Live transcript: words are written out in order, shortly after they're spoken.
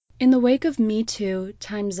In the wake of Me Too,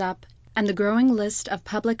 Time's Up, and the growing list of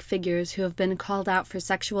public figures who have been called out for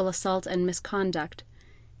sexual assault and misconduct,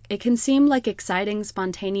 it can seem like exciting,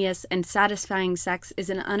 spontaneous, and satisfying sex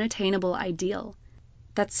is an unattainable ideal.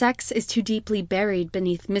 That sex is too deeply buried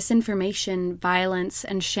beneath misinformation, violence,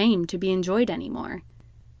 and shame to be enjoyed anymore.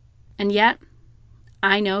 And yet,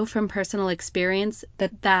 I know from personal experience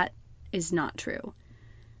that that is not true.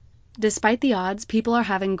 Despite the odds, people are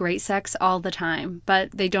having great sex all the time, but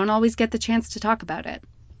they don't always get the chance to talk about it.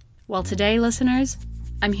 Well, today, listeners,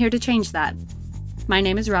 I'm here to change that. My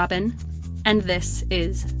name is Robin, and this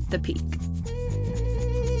is The Peak.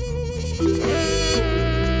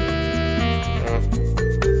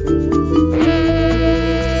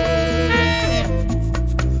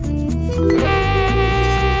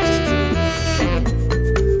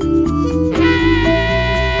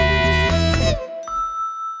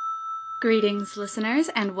 Greetings, listeners,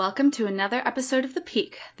 and welcome to another episode of The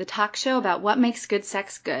Peak, the talk show about what makes good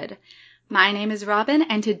sex good. My name is Robin,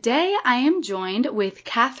 and today I am joined with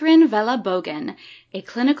Katherine Wela Bogen, a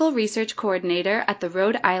clinical research coordinator at the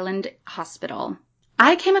Rhode Island Hospital.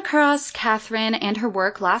 I came across Katherine and her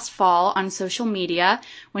work last fall on social media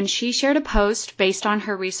when she shared a post based on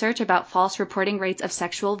her research about false reporting rates of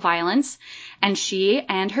sexual violence, and she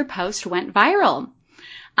and her post went viral.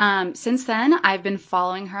 Since then, I've been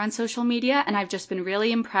following her on social media, and I've just been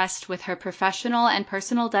really impressed with her professional and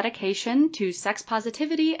personal dedication to sex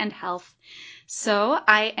positivity and health. So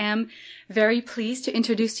I am very pleased to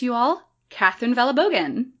introduce to you all Katherine Wela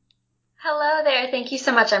Bogen. Hello there. Thank you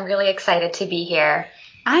so much. I'm really excited to be here.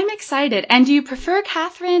 I'm excited. And do you prefer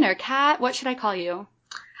Katherine or Kat? What should I call you?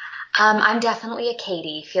 I'm definitely a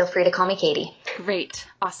Katie. Feel free to call me Katie. Great.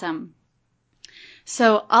 Awesome.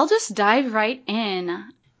 So I'll just dive right in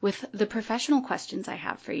with the professional questions I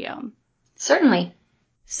have for you. Certainly.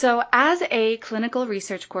 So as a clinical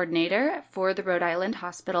research coordinator for the Rhode Island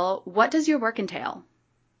Hospital, what does your work entail?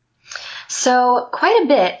 So quite a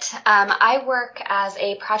bit. I work as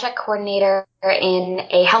a project coordinator in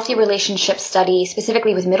a healthy relationship study,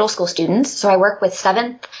 specifically with middle school students. So I work with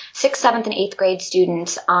 6th, 7th, and 8th grade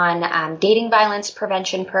students on dating violence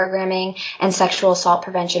prevention programming and sexual assault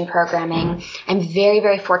prevention programming. I'm very,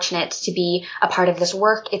 very fortunate to be a part of this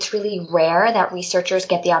work. It's really rare that researchers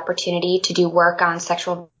get the opportunity to do work on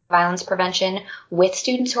sexual violence prevention with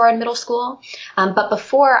students who are in middle school. But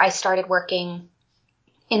before I started working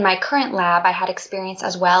in my current lab, I had experience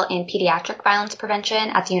as well in pediatric violence prevention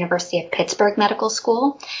at the University of Pittsburgh Medical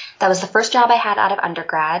School. That was the first job I had out of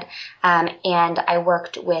undergrad, and I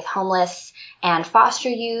worked with homeless and foster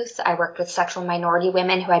youth. I worked with sexual minority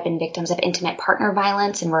women who had been victims of intimate partner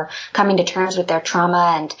violence and were coming to terms with their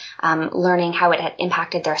trauma and learning how it had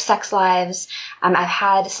impacted their sex lives. I've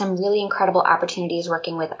had some really incredible opportunities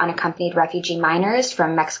working with unaccompanied refugee minors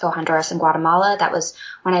from Mexico, Honduras, and Guatemala. That was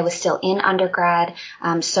when I was still in undergrad.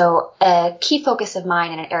 So a key focus of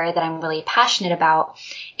mine and an area that I'm really passionate about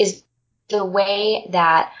is the way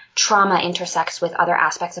that trauma intersects with other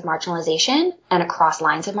aspects of marginalization and across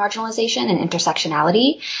lines of marginalization and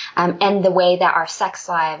intersectionality, and the way that our sex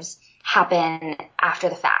lives happen after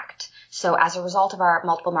the fact. So as a result of our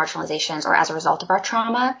multiple marginalizations or as a result of our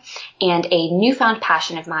trauma, and a newfound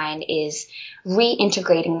passion of mine is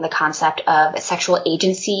reintegrating the concept of sexual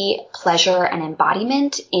agency, pleasure, and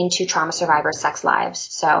embodiment into trauma survivors' sex lives.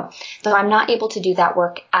 So though I'm not able to do that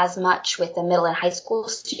work as much with the middle and high school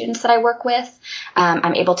students that I work with,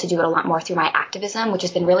 I'm able to do it a lot more through my activism, which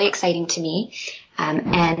has been really exciting to me.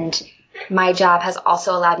 And my job has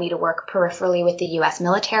also allowed me to work peripherally with the U.S.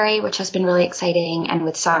 military, which has been really exciting, and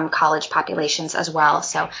with some college populations as well.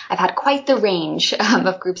 So I've had quite the range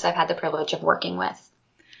of groups I've had the privilege of working with.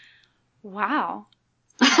 Wow.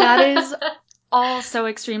 That is all so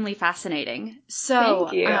extremely fascinating. So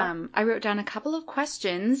Thank you. I wrote down a couple of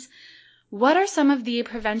questions. What are some of the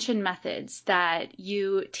prevention methods that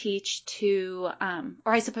you teach to,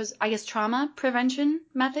 or I guess trauma prevention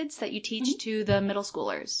methods that you teach to the middle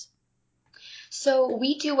schoolers? So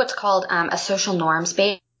we do what's called a social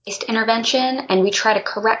norms-based intervention, and we try to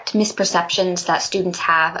correct misperceptions that students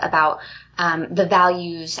have about the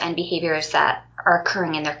values and behaviors that are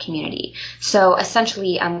occurring in their community. So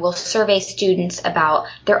essentially, we'll survey students about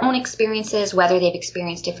their own experiences, whether they've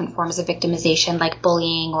experienced different forms of victimization like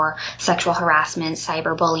bullying or sexual harassment,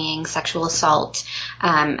 cyberbullying, sexual assault,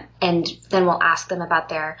 and then we'll ask them about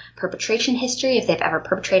their perpetration history, if they've ever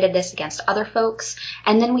perpetrated this against other folks,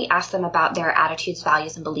 and then we ask them about their attitudes,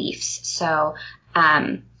 values, and beliefs. So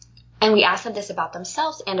and we ask them this about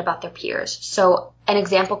themselves and about their peers. So an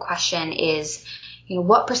example question is,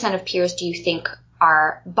 what % of peers do you think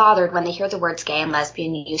are bothered when they hear the words gay and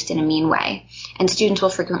lesbian used in a mean way. And students will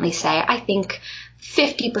frequently say, I think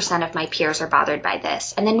 50% of my peers are bothered by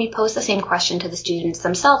this. And then we pose the same question to the students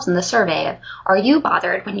themselves in the survey of, are you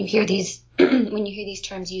bothered when you hear these when you hear these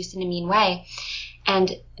terms used in a mean way?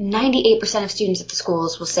 And 98% of students at the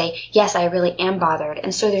schools will say, yes, I really am bothered.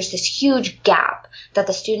 And so there's this huge gap that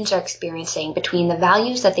the students are experiencing between the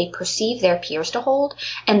values that they perceive their peers to hold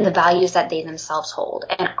and the values that they themselves hold.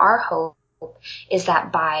 And our hope is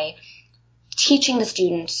that by teaching the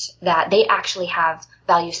students that they actually have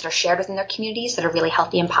values that are shared within their communities that are really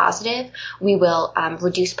healthy and positive, we will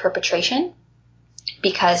reduce perpetration,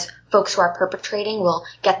 because folks who are perpetrating will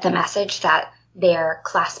get the message that their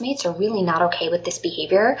classmates are really not okay with this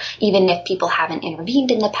behavior, even if people haven't intervened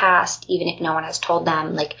in the past, even if no one has told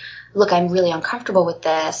them, like, look, I'm really uncomfortable with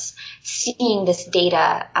this. Seeing this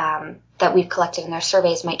data that we've collected in their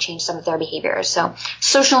surveys might change some of their behaviors. So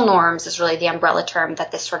social norms is really the umbrella term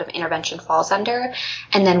that this sort of intervention falls under.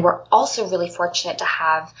 And then we're also really fortunate to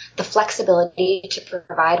have the flexibility to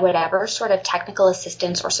provide whatever sort of technical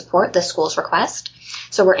assistance or support the schools request.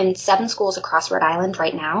 So we're in 7 schools across Rhode Island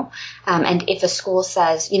right now. And if a school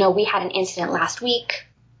says, we had an incident last week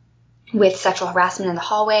with sexual harassment in the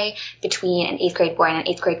hallway between an 8th grade boy and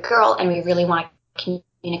an 8th grade girl, and we really want to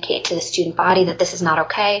communicate to the student body that this is not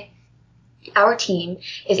okay, our team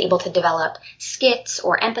is able to develop skits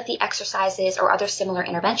or empathy exercises or other similar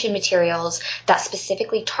intervention materials that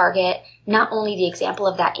specifically target not only the example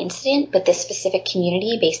of that incident, but this specific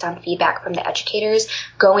community based on feedback from the educators,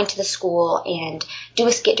 go into the school and do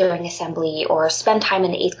a skit during assembly or spend time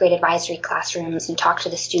in the 8th grade advisory classrooms and talk to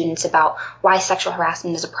the students about why sexual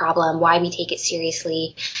harassment is a problem, why we take it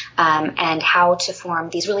seriously, and how to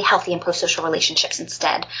form these really healthy and pro-social relationships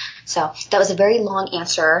instead. So that was a very long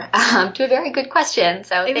answer to a very good question.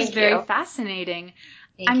 So it thank you. It was very fascinating.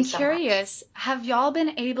 I'm curious, have y'all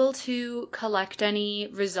been able to collect any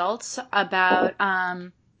results about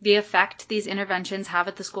the effect these interventions have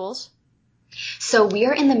at the schools? So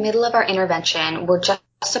we're in the middle of our intervention. We're just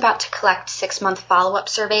about to collect 6-month follow-up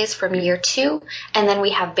surveys from year 2, and then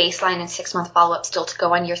we have baseline and 6-month follow-up still to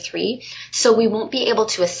go on year 3. So we won't be able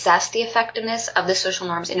to assess the effectiveness of the social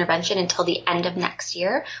norms intervention until the end of next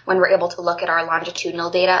year, when we're able to look at our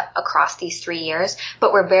longitudinal data across these 3 years.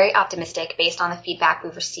 But we're very optimistic based on the feedback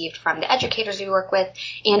we've received from the educators we work with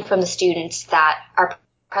and from the students that our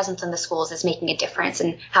presence in the schools is making a difference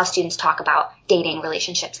in how students talk about dating,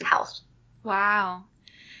 relationships, and health. Wow.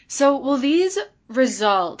 So will these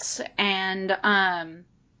results and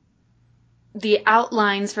the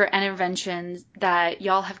outlines for interventions that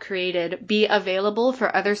y'all have created be available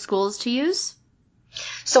for other schools to use?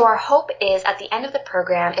 So our hope is at the end of the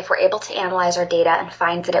program, if we're able to analyze our data and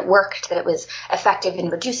find that it worked, that it was effective in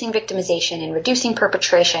reducing victimization and reducing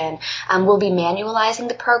perpetration, we'll be manualizing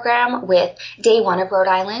the program with Day One of Rhode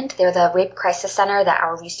Island. They're the rape crisis center that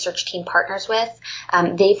our research team partners with.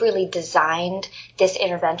 They've really designed this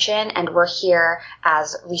intervention, and we're here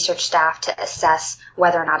as research staff to assess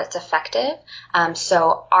whether or not it's effective.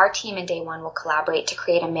 So our team in Day One will collaborate to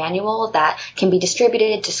create a manual that can be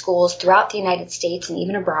distributed to schools throughout the United States and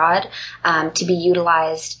even abroad, to be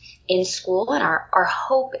utilized in school. And our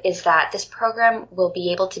hope is that this program will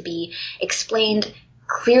be able to be explained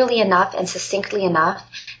clearly enough and succinctly enough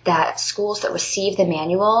that schools that receive the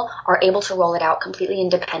manual are able to roll it out completely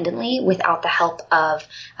independently without the help of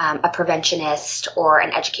a preventionist or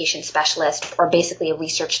an education specialist or basically a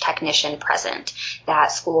research technician present.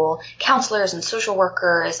 That school counselors and social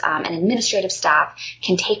workers and administrative staff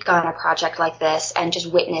can take on a project like this and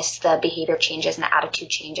just witness the behavior changes and the attitude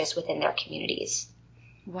changes within their communities.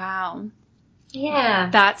 Wow. Yeah.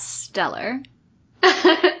 That's stellar.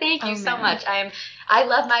 Thank you so much. I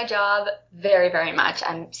love my job very, very much.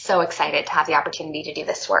 I'm so excited to have the opportunity to do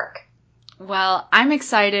this work. Well, I'm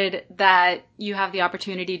excited that you have the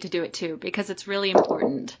opportunity to do it too, because it's really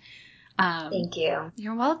important. Thank you.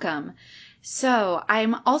 You're welcome. So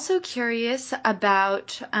I'm also curious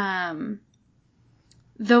about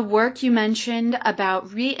the work you mentioned about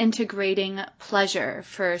reintegrating pleasure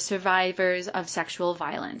for survivors of sexual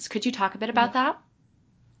violence. Could you talk a bit about that?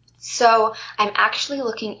 So I'm actually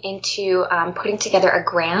looking into putting together a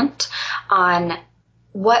grant on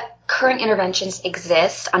what current interventions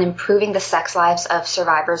exist on improving the sex lives of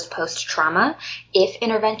survivors post-trauma, if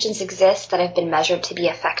interventions exist that have been measured to be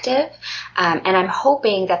effective. And I'm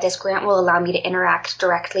hoping that this grant will allow me to interact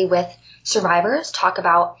directly with survivors, talk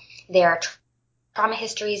about their trauma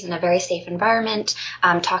histories in a very safe environment,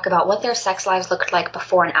 talk about what their sex lives looked like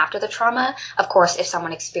before and after the trauma. Of course, if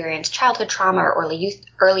someone experienced childhood trauma or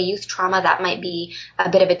early youth trauma, that might be a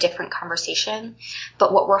bit of a different conversation.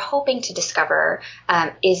 But what we're hoping to discover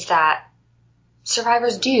is that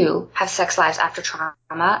survivors do have sex lives after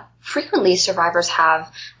trauma. Frequently, survivors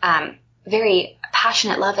have very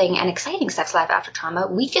passionate, loving, and exciting sex life after trauma.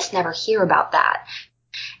 We just never hear about that.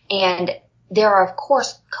 And there are, of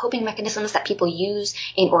course, coping mechanisms that people use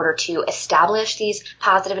in order to establish these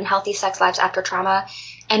positive and healthy sex lives after trauma.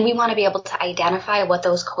 And we want to be able to identify what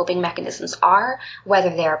those coping mechanisms are, whether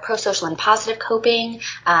they're pro-social and positive coping,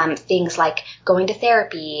 things like going to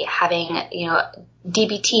therapy, having,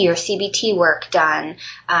 DBT or CBT work done,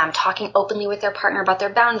 talking openly with their partner about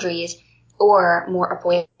their boundaries, or more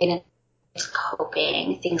avoidant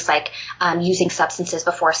coping, things like using substances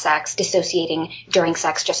before sex, dissociating during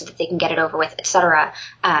sex just so that they can get it over with, etc.,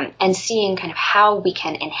 and seeing kind of how we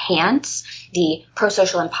can enhance the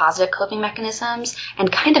pro-social and positive coping mechanisms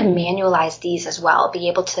and kind of manualize these as well, be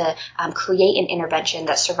able to create an intervention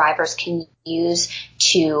that survivors can use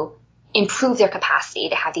to improve their capacity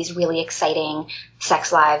to have these really exciting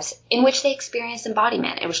sex lives in which they experience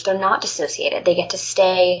embodiment, in which they're not dissociated. They get to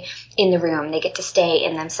stay in the room. They get to stay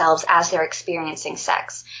in themselves as they're experiencing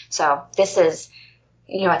sex. So this is,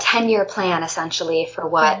 a 10-year plan essentially for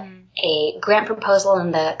what a grant proposal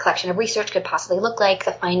and the collection of research could possibly look like,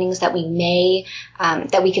 the findings that we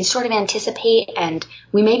can sort of anticipate, and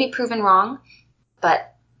we may be proven wrong,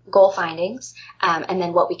 but goal findings, and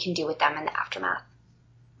then what we can do with them in the aftermath.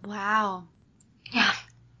 Wow. Yeah.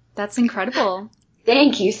 That's incredible.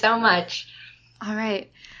 Thank you so much. All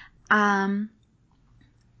right.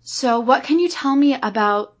 So what can you tell me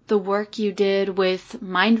about the work you did with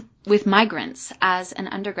migrants as an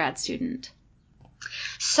undergrad student?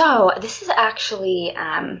 So this is actually,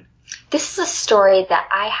 this is a story that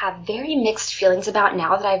I have very mixed feelings about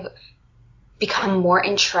now that I've become more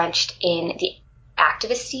entrenched in the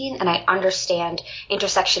activist scene and I understand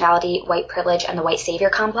intersectionality, white privilege, and the white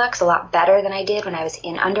savior complex a lot better than I did when I was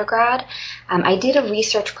in undergrad. I did a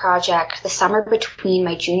research project the summer between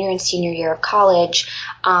my junior and senior year of college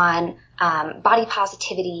on body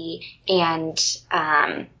positivity and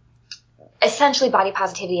essentially body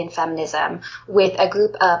positivity and feminism with a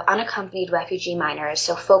group of unaccompanied refugee minors,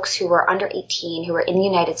 so folks who were under 18 who were in the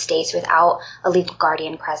United States without a legal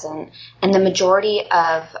guardian present. And the majority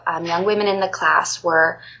of young women in the class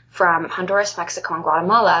were from Honduras, Mexico, and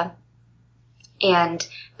Guatemala. And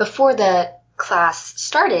before the class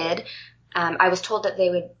started, I was told that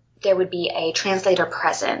there would be a translator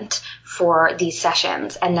present for these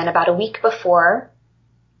sessions. And then about a week before,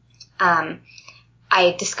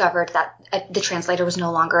 I discovered that the translator was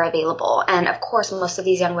no longer available. And of course, most of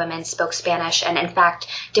these young women spoke Spanish and, in fact,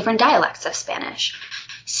 different dialects of Spanish.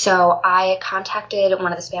 So I contacted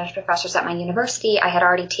one of the Spanish professors at my university. I had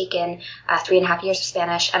already taken 3.5 years of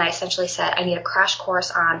Spanish, and I essentially said, I need a crash course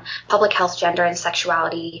on public health, gender, and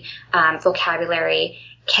sexuality, vocabulary.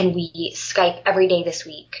 Can we Skype every day this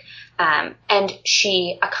week? And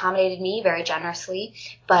she accommodated me very generously.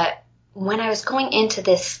 But when I was going into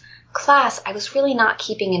this class, I was really not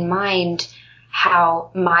keeping in mind how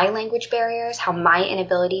my language barriers, how my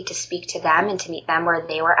inability to speak to them and to meet them where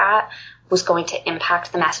they were at was going to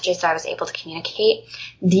impact the messages that I was able to communicate.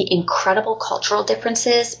 The incredible cultural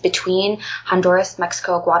differences between Honduras,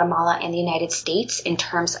 Mexico, Guatemala, and the United States in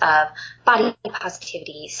terms of body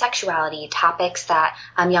positivity, sexuality, topics that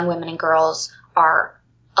young women and girls are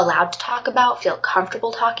allowed to talk about, feel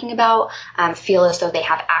comfortable talking about, feel as though they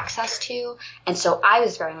have access to. And so I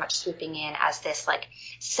was very much swooping in as this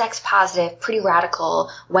sex positive, pretty radical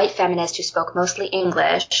white feminist who spoke mostly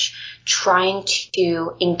English, trying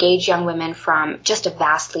to engage young women from just a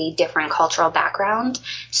vastly different cultural background.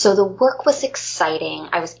 So the work was exciting.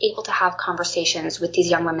 I was able to have conversations with these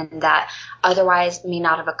young women that otherwise may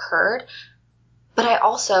not have occurred. But I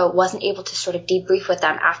also wasn't able to sort of debrief with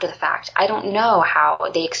them after the fact. I don't know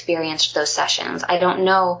how they experienced those sessions. I don't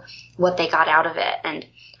know what they got out of it. And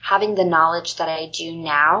having the knowledge that I do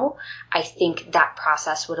now, I think that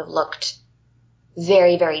process would have looked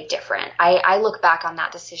very, very different. I look back on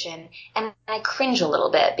that decision and I cringe a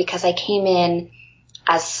little bit because I came in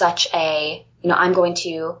as such I'm going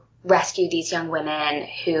to rescue these young women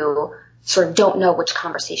who sort of don't know which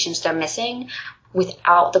conversations they're missing,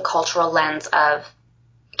 without the cultural lens of,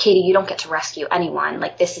 Katie, you don't get to rescue anyone.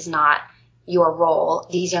 This is not your role.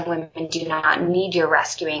 These young women do not need your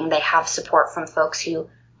rescuing. They have support from folks who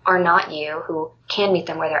are not you, who can meet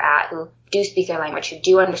them where they're at, who do speak their language, who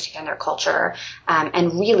do understand their culture.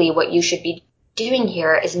 And really what you should be doing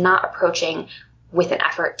here is not approaching with an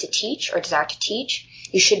effort to teach or desire to teach.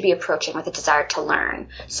 You should be approaching with a desire to learn.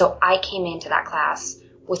 So I came into that class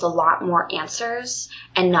with a lot more answers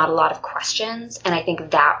and not a lot of questions. And I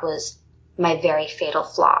think that was my very fatal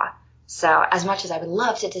flaw. So as much as I would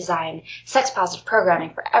love to design sex-positive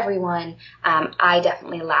programming for everyone, I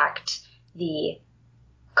definitely lacked the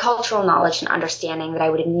cultural knowledge and understanding that I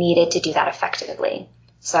would have needed to do that effectively.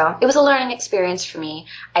 So it was a learning experience for me.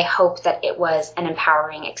 I hope that it was an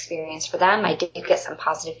empowering experience for them. I did get some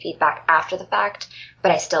positive feedback after the fact,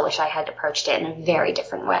 but I still wish I had approached it in a very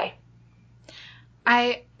different way.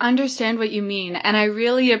 I understand what you mean, and I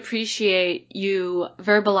really appreciate you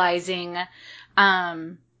verbalizing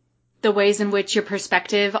the ways in which your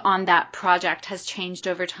perspective on that project has changed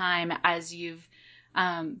over time as you've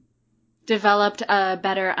developed a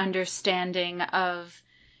better understanding of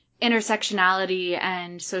intersectionality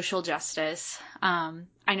and social justice.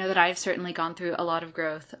 I know that I've certainly gone through a lot of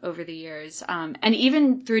growth over the years, and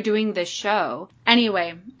even through doing this show.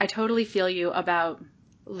 Anyway, I totally feel you about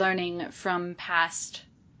learning from past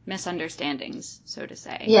misunderstandings, so to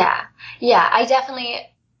say. Yeah. I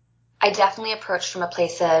definitely approached from a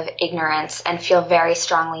place of ignorance and feel very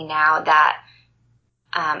strongly now that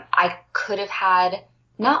I could have had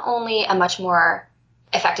not only a much more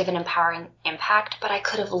effective and empowering impact, but I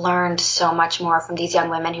could have learned so much more from these young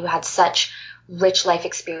women who had such rich life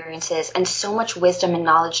experiences and so much wisdom and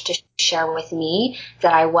knowledge to share with me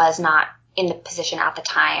that I was not in the position at the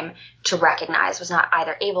time to recognize, was not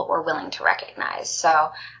either able or willing to recognize.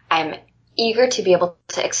 So I'm eager to be able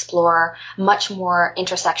to explore much more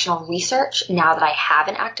intersectional research now that I have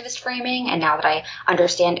an activist framing and now that I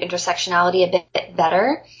understand intersectionality a bit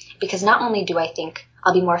better, because not only do I think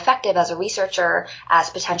I'll be more effective as a researcher, as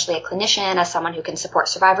potentially a clinician, as someone who can support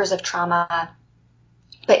survivors of trauma,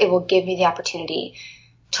 but it will give me the opportunity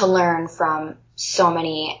to learn from so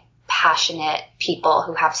many passionate people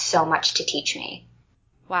who have so much to teach me.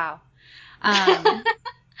 Wow.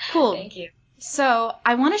 Cool. Thank you. So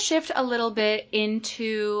I want to shift a little bit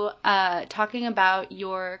into talking about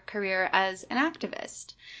your career as an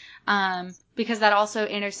activist, because that also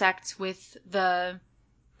intersects with the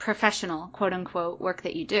professional, quote unquote, work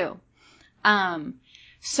that you do.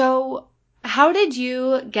 So how did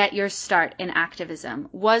you get your start in activism?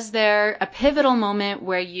 Was there a pivotal moment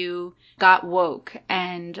where you got woke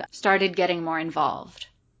and started getting more involved?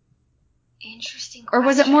 Interesting question. Or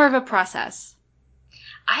was it more of a process?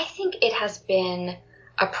 I think it has been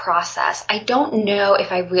a process. I don't know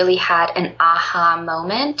if I really had an aha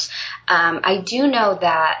moment. I do know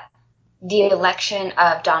that the election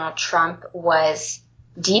of Donald Trump was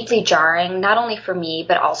deeply jarring, not only for me,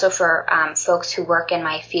 but also for folks who work in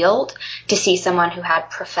my field, to see someone who had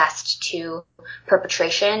professed to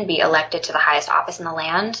perpetration be elected to the highest office in the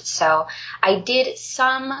land. So I did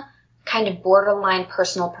some kind of borderline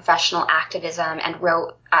personal professional activism and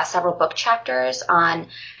wrote several book chapters on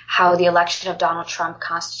how the election of Donald Trump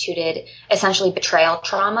constituted essentially betrayal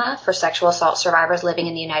trauma for sexual assault survivors living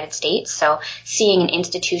in the United States. So seeing an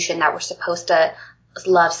institution that we're supposed to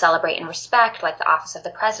love, celebrate, and respect, like the office of the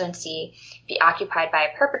presidency, be occupied by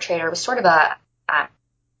a perpetrator was sort of a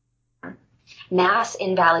mass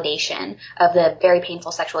invalidation of the very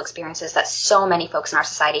painful sexual experiences that so many folks in our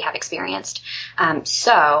society have experienced.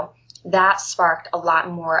 So that sparked a lot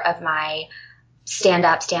more of my stand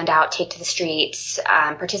up, stand out, take to the streets,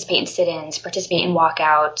 participate in sit-ins, participate in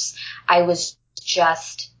walkouts. I was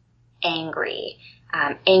just angry,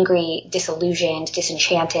 disillusioned,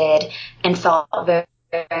 disenchanted, and felt very,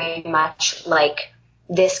 very much like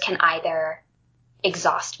this can either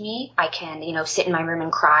exhaust me. I can, sit in my room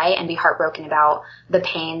and cry and be heartbroken about the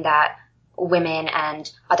pain that women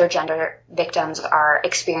and other gender victims are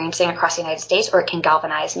experiencing across the United States, or it can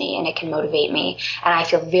galvanize me and it can motivate me. And I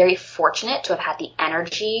feel very fortunate to have had the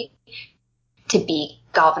energy to be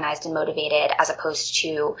galvanized and motivated as opposed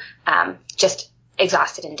to just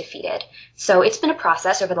exhausted and defeated. So it's been a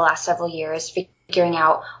process over the last several years, figuring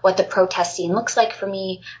out what the protest scene looks like for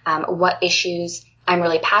me, what issues I'm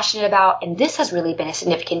really passionate about. And this has really been a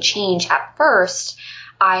significant change. At first,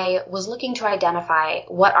 I was looking to identify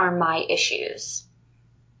what are my issues.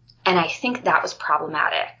 And I think that was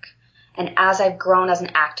problematic. And as I've grown as an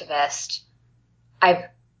activist, I've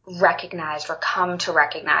recognized or come to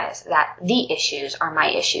recognize that the issues are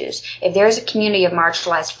my issues. If there's a community of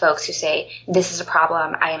marginalized folks who say, this is a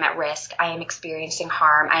problem, I am at risk, I am experiencing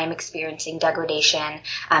harm, I am experiencing degradation,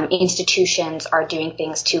 institutions are doing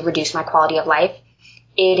things to reduce my quality of life,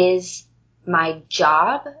 it is my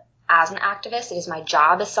job as an activist. It is my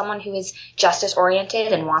job as someone who is justice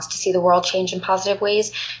oriented and wants to see the world change in positive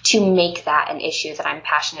ways to make that an issue that I'm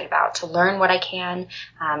passionate about, to learn what I can,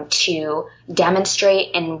 to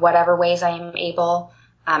demonstrate in whatever ways I am able.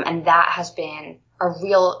 And that has been a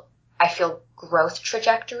real, I feel, growth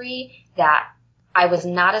trajectory that I was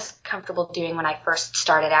not as comfortable doing when I first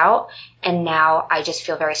started out. And now I just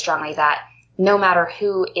feel very strongly that no matter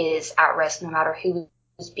who is at risk, no matter who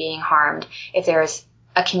is being harmed, if there's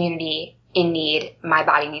a community in need, my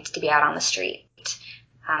body needs to be out on the street.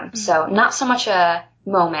 So not so much a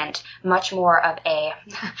moment, much more of a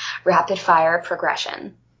rapid fire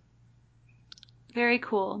progression. Very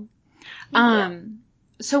cool.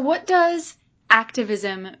 So what does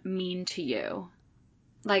activism mean to you?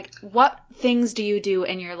 Like, what things do you do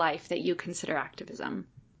in your life that you consider activism?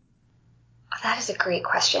 That is a great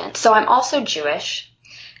question. So I'm also Jewish.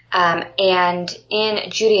 And in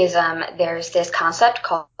Judaism, there's this concept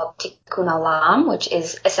called tikkun olam, which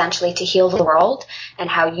is essentially to heal the world, and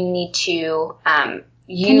how you need to Can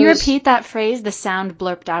you repeat that phrase? The sound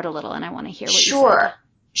blurped out a little, and I want to hear what you said.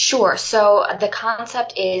 Sure. So the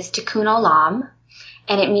concept is tikkun olam,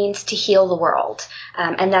 and it means to heal the world.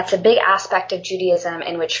 And that's a big aspect of Judaism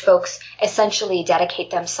in which folks essentially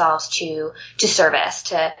dedicate themselves to service,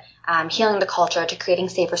 to healing the culture, to creating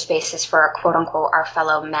safer spaces for, quote unquote, our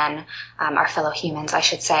fellow men, our fellow humans, I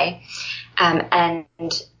should say. And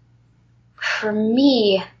for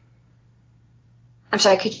me, I'm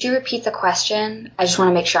sorry, could you repeat the question? I just want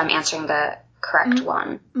to make sure I'm answering the correct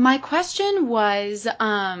one. My question was,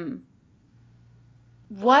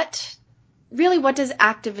 what does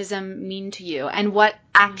activism mean to you? And what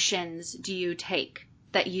actions do you take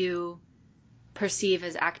that you perceive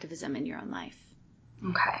as activism in your own life?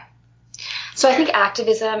 Okay. So I think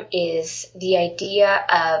activism is the idea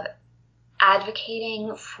of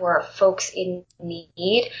advocating for folks in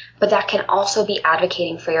need, but that can also be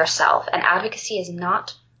advocating for yourself. And advocacy is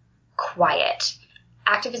not quiet.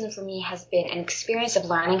 Activism for me has been an experience of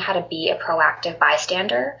learning how to be a proactive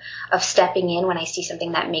bystander, of stepping in when I see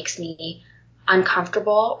something that makes me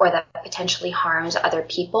uncomfortable or that potentially harms other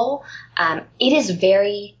people. It is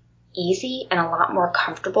very easy and a lot more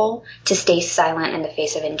comfortable to stay silent in the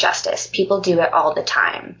face of injustice. People do it all the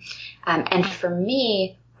time. And for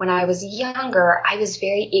me, when I was younger, I was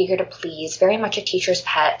very eager to please, very much a teacher's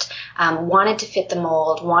pet, wanted to fit the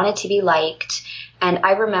mold, wanted to be liked. And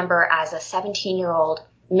I remember as a 17-year-old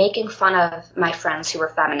making fun of my friends who were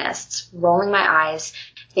feminists, rolling my eyes,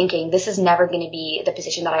 thinking this is never going to be the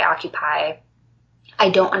position that I occupy. I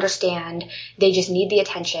don't understand. They just need the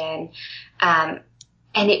attention.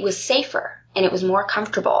 And it was safer and it was more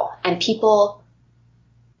comfortable. And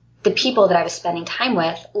the people that I was spending time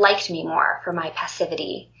with liked me more for my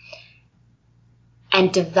passivity.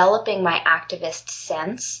 And developing my activist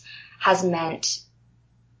sense has meant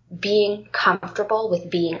being comfortable with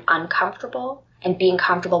being uncomfortable and being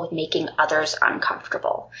comfortable with making others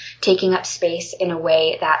uncomfortable. Taking up space in a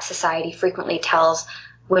way that society frequently tells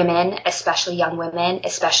women, especially young women,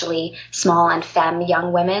 especially small and femme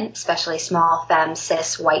young women, especially small femme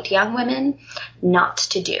cis white young women, not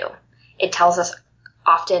to do. It tells us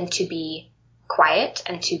often to be quiet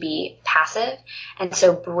and to be passive. And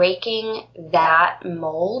so breaking that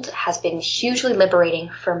mold has been hugely liberating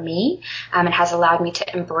for me. It has allowed me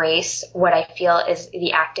to embrace what I feel is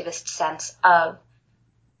the activist sense of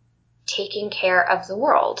taking care of the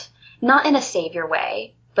world, not in a savior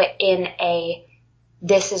way, but in a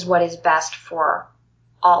this is what is best for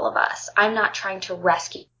all of us. I'm not trying to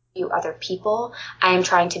rescue other people. I am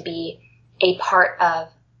trying to be a part of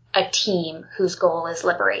a team whose goal is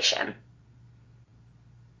liberation.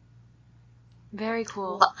 Very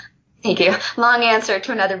cool. Thank you. Long answer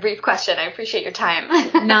to another brief question. I appreciate your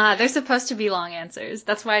time. Nah, they're supposed to be long answers.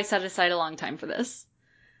 That's why I set aside a long time for this.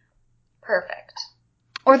 Perfect.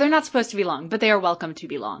 Or they're not supposed to be long, but they are welcome to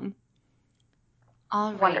be long.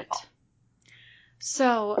 All right. Wonderful.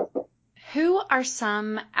 So, who are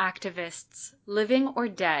some activists, living or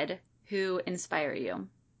dead, who inspire you?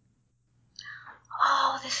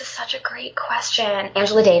 Oh, this is such a great question.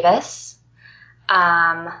 Angela Davis.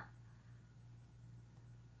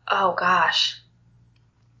 Oh gosh.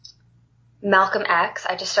 Malcolm X.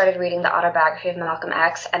 I just started reading the autobiography of Malcolm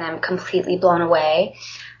X and I'm completely blown away.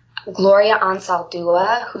 Gloria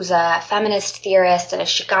Anzaldúa, who's a feminist theorist and a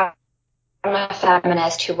Chicana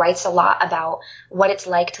feminist who writes a lot about what it's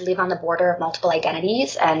like to live on the border of multiple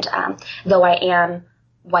identities. And though I am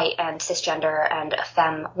white and cisgender and a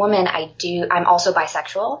femme woman, I'm also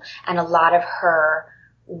bisexual. And a lot of her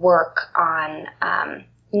work on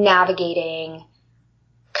navigating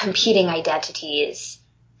competing identities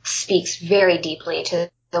speaks very deeply to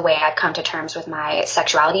the way I've come to terms with my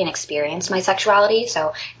sexuality and experienced my sexuality.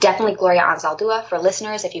 So definitely Gloria Anzaldúa. For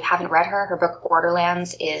listeners, if you haven't read her book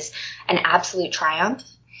Borderlands is an absolute triumph.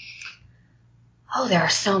 Oh, there are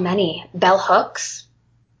so many. Bell Hooks.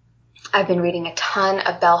 I've been reading a ton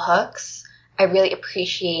of Bell Hooks. I really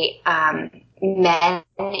appreciate men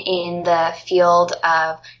in the field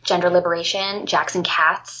of gender liberation. Jackson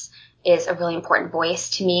Katz is a really important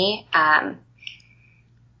voice to me.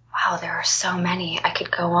 Wow, there are so many. I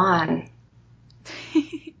could go on.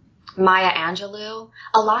 Maya Angelou.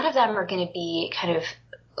 A lot of them are going to be kind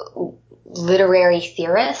of literary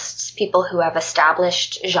theorists, people who have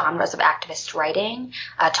established genres of activist writing.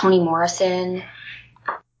 Toni Morrison.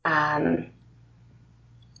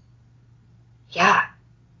 Yeah.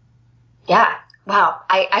 Wow.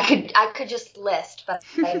 I could just list, but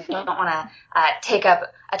I don't want to take up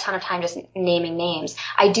a ton of time just naming names.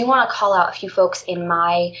 I do want to call out a few folks in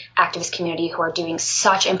my activist community who are doing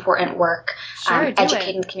such important work,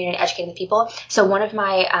 educating the community, educating the people. So one of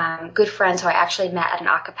my good friends who I actually met at an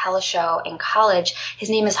a cappella show in college, his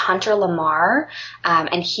name is Hunter Lamar,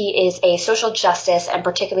 and he is a social justice and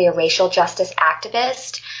particularly a racial justice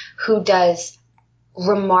activist who does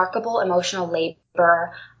remarkable emotional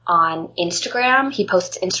labor on Instagram. He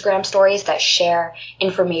posts Instagram stories that share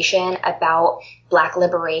information about Black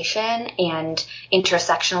liberation and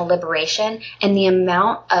intersectional liberation, and the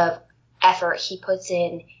amount of effort he puts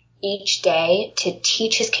in each day to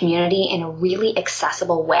teach his community in a really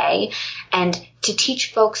accessible way and to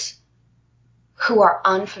teach folks who are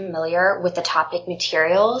unfamiliar with the topic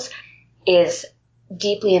materials is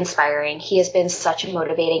deeply inspiring. He has been such a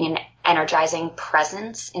motivating and energizing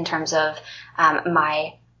presence in terms of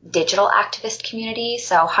my digital activist community.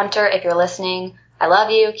 So Hunter, if you're listening, I love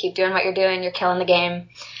you. Keep doing what you're doing. You're killing the game.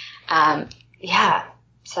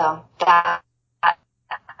 So that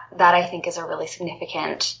I think is a really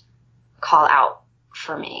significant call out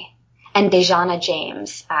for me. And Dejana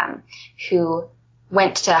James, who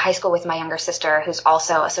went to high school with my younger sister, who's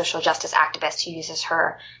also a social justice activist who uses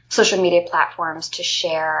her social media platforms to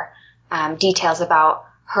share details about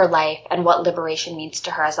her life and what liberation means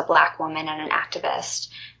to her as a Black woman and an activist.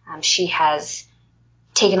 She has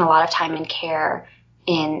taken a lot of time and care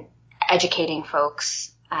in educating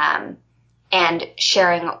folks and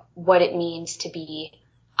sharing what it means to be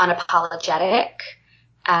unapologetic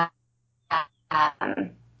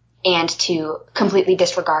and to completely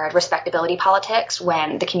disregard respectability politics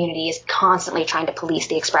when the community is constantly trying to police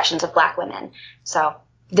the expressions of Black women. So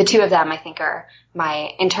the two of them, I think, are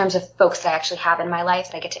in terms of folks that I actually have in my life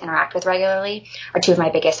that I get to interact with regularly, are two of my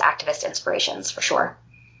biggest activist inspirations for sure.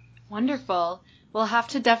 Wonderful. We'll have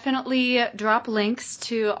to definitely drop links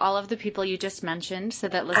to all of the people you just mentioned so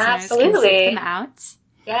that listeners can seek them out.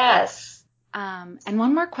 Yes. And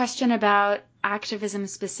one more question about activism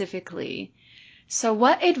specifically. So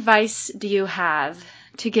what advice do you have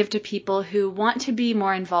to give to people who want to be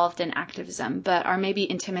more involved in activism but are maybe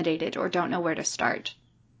intimidated or don't know where to start?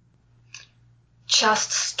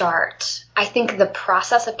 Just start. I think the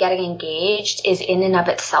process of getting engaged is in and of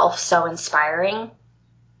itself so inspiring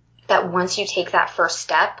that once you take that first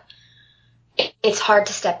step, it's hard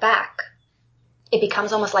to step back. It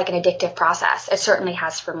becomes almost like an addictive process. It certainly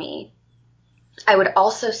has for me. I would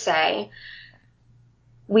also say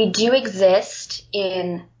we do exist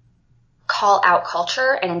in call out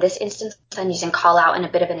culture. And in this instance, I'm using call out in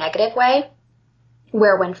a bit of a negative way,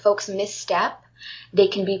 where when folks misstep, they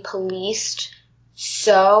can be policed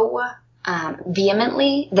so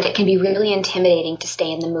vehemently that it can be really intimidating to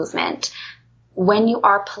stay in the movement. When you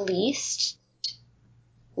are policed,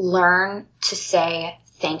 learn to say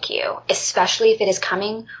thank you, especially if it is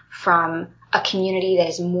coming from a community that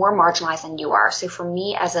is more marginalized than you are. So for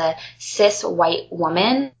me as a cis white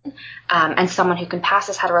woman and someone who can pass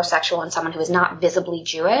as heterosexual and someone who is not visibly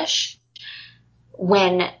Jewish,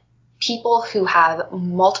 when people who have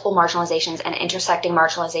multiple marginalizations and intersecting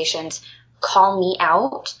marginalizations call me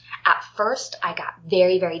out, at first, I got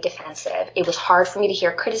very, very defensive. It was hard for me to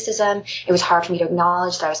hear criticism. It was hard for me to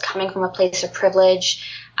acknowledge that I was coming from a place of privilege.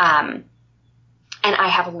 And I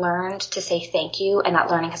have learned to say thank you, and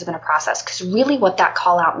that learning has been a process. Because really what that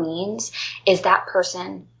call out means is that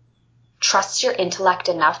person trusts your intellect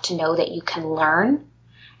enough to know that you can learn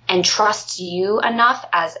and trusts you enough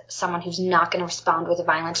as someone who's not going to respond with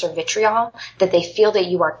violence or vitriol, that they feel that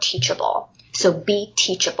you are teachable. So be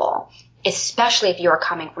teachable. Especially if you are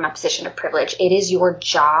coming from a position of privilege, it is your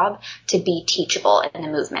job to be teachable in the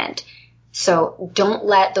movement. So don't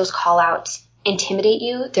let those call outs intimidate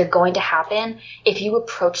you. They're going to happen. If you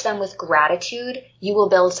approach them with gratitude, you will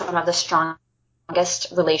build some of the strongest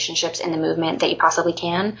strongest relationships in the movement that you possibly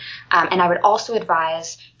can. And I would also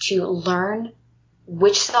advise to learn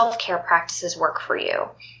which self-care practices work for you.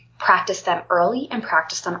 Practice them early and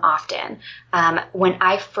practice them often. When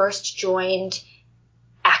I first joined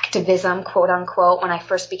activism, quote unquote, when I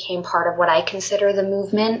first became part of what I consider the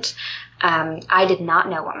movement, I did not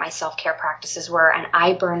know what my self-care practices were, and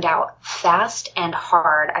I burned out fast and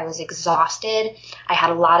hard. I was exhausted. I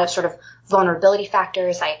had a lot of sort of vulnerability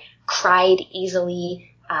factors. I cried easily.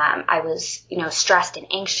 I was, stressed and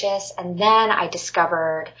anxious. And then I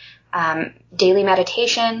discovered daily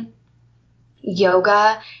meditation,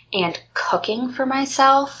 yoga, and cooking for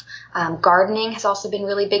myself. Gardening has also been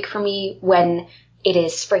really big for me when it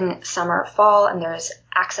is spring, summer, fall, and there's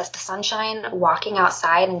access to sunshine. Walking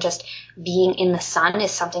outside and just being in the sun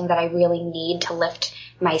is something that I really need to lift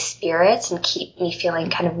my spirits and keep me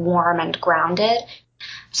feeling kind of warm and grounded.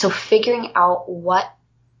 So figuring out what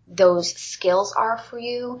those skills are for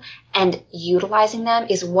you and utilizing them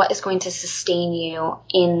is what is going to sustain you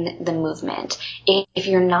in the movement. If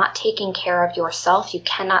you're not taking care of yourself, you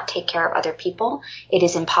cannot take care of other people. It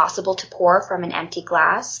is impossible to pour from an empty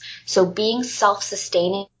glass. So being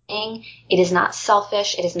self-sustaining, it is not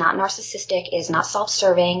selfish, it is not narcissistic, it is not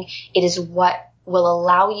self-serving. It is what will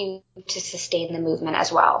allow you to sustain the movement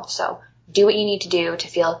as well. So do what you need to do to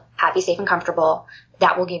feel happy, safe, and comfortable.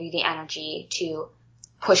 That will give you the energy to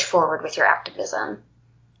push forward with your activism.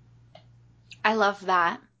 I love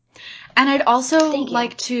that. And I'd also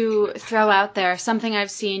like to throw out there something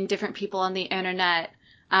I've seen different people on the internet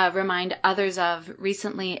remind others of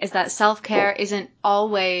recently is that self-care isn't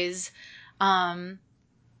always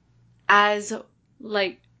as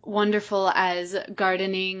wonderful as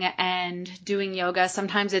gardening and doing yoga.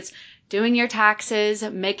 Sometimes it's doing your taxes,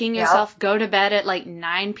 making yourself go to bed at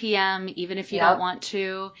 9 p.m., even if you don't want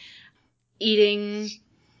to, eating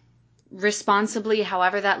responsibly,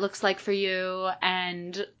 however that looks like for you,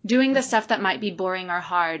 and doing the stuff that might be boring or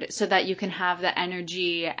hard so that you can have the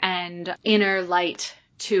energy and inner light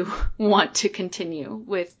to want to continue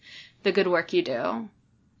with the good work you do.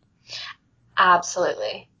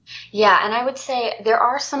 Absolutely. Yeah, and I would say there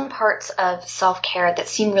are some parts of self-care that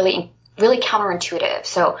seem really counterintuitive.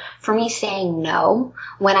 So for me, saying no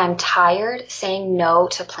when I'm tired, saying no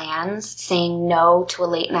to plans, saying no to a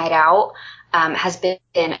late night out has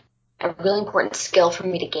been a really important skill for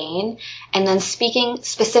me to gain. And then speaking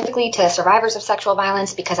specifically to survivors of sexual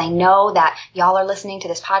violence, because I know that y'all are listening to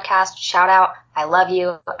this podcast, shout out, I love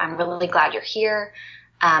you. I'm really glad you're here.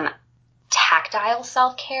 Tactile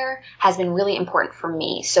self-care has been really important for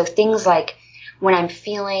me. So things like when I'm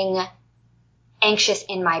feeling anxious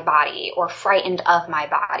in my body or frightened of my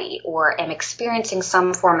body or am experiencing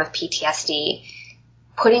some form of PTSD,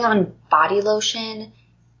 putting on body lotion,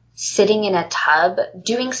 sitting in a tub,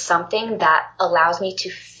 doing something that allows me to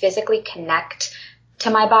physically connect to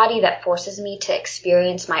my body, that forces me to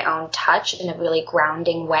experience my own touch in a really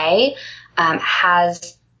grounding way,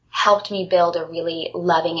 has helped me build a really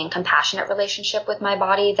loving and compassionate relationship with my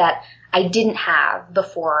body that I didn't have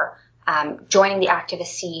before joining the activist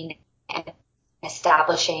scene and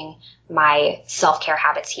establishing my self-care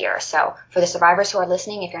habits here. So for the survivors who are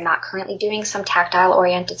listening, if you're not currently doing some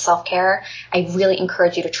tactile-oriented self-care, I really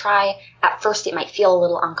encourage you to try. At first, it might feel a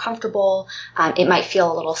little uncomfortable. It might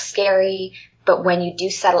feel a little scary. But when you do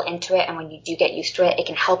settle into it and when you do get used to it, it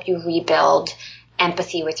can help you rebuild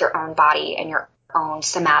empathy with your own body and your own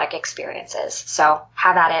somatic experiences. So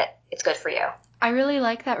have at it. It's good for you. I really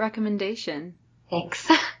like that recommendation. Thanks.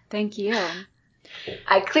 Thank you.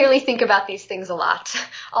 I clearly think about these things a lot,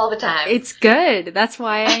 all the time. It's good. That's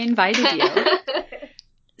why I invited you.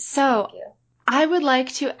 So, I would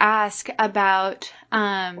like to ask about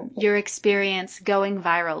your experience going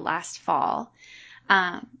viral last fall.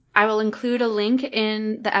 I will include a link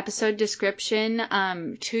in the episode description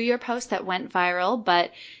to your post that went viral,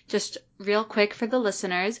 but just real quick for the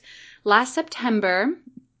listeners. Last September,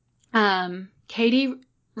 Katie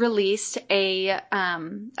released a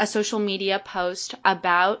social media post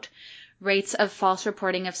about rates of false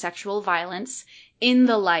reporting of sexual violence in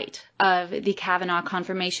the light of the Kavanaugh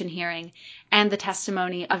confirmation hearing and the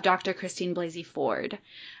testimony of Dr. Christine Blasey Ford.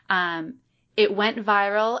 It went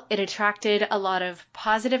viral. It attracted a lot of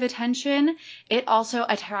positive attention. It also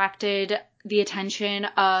attracted the attention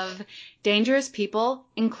of dangerous people,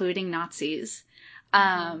 including Nazis.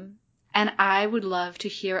 And I would love to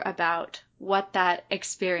hear about what that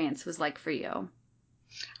experience was like for you.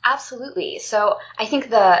 Absolutely. So I think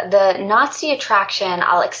the Nazi attraction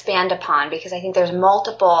I'll expand upon because I think there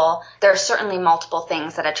are certainly multiple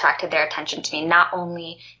things that attracted their attention to me. Not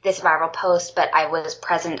only this viral post, but I was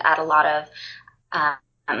present at a lot of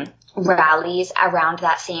rallies around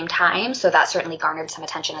that same time. So that certainly garnered some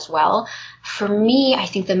attention as well. For me, I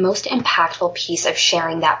think the most impactful piece of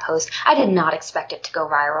sharing that post, I did not expect it to go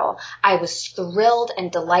viral. I was thrilled and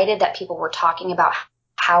delighted that people were talking about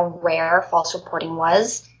how rare false reporting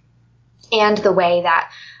was and the way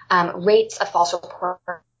that rates of false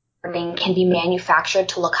reporting can be manufactured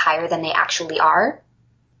to look higher than they actually are.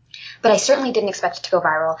 But I certainly didn't expect it to go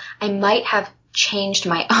viral. I might have changed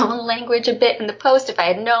my own language a bit in the post if I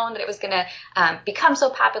had known that it was going to become so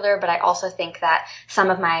popular, but I also think that some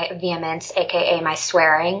of my vehemence, aka my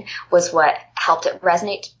swearing, was what helped it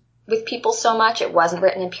resonate with people so much. It wasn't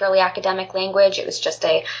written in purely academic language. It was just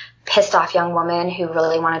a pissed off young woman who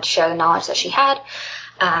really wanted to share the knowledge that she had.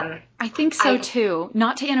 I think so too.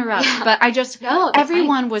 Not to interrupt, but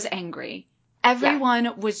everyone was angry.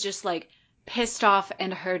 Everyone was just like pissed off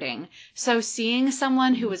and hurting. So seeing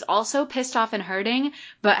someone who was also pissed off and hurting,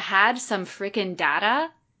 but had some freaking data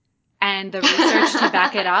and the research to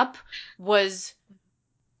back it up was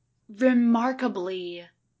remarkably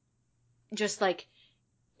just like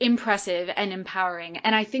impressive and empowering.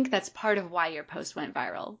 And I think that's part of why your post went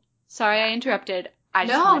viral. Sorry, I interrupted. I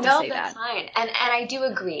just wanted to say that. No, that's fine. And I do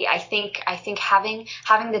agree. I think having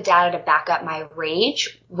the data to back up my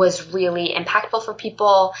rage was really impactful for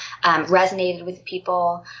people, resonated with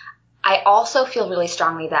people. I also feel really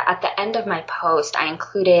strongly that at the end of my post, I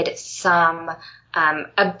included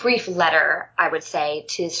a brief letter, I would say,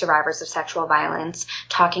 to survivors of sexual violence,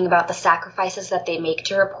 talking about the sacrifices that they make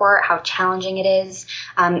to report, how challenging it is.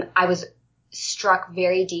 I was struck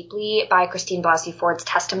very deeply by Christine Blasey Ford's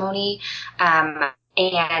testimony,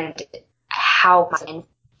 and how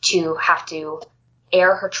to have to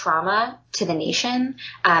air her trauma to the nation,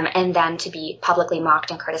 and then to be publicly mocked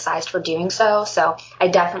and criticized for doing so. So I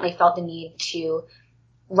definitely felt the need to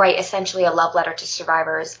write essentially a love letter to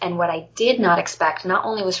survivors. And what I did not expect, not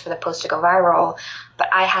only was for the post to go viral, but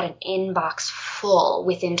I had an inbox full,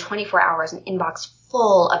 within 24 hours, an inbox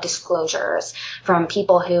full of disclosures from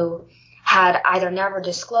people who had either never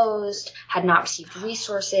disclosed, had not received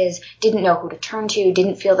resources, didn't know who to turn to,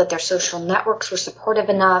 didn't feel that their social networks were supportive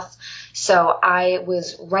enough. So I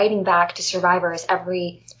was writing back to survivors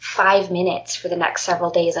every 5 minutes for the next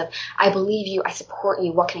several days of, I believe you, I support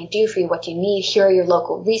you, what can I do for you, what do you need, here are your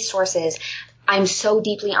local resources. I'm so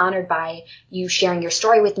deeply honored by you sharing your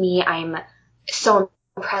story with me. I'm so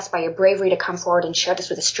impressed by your bravery to come forward and share this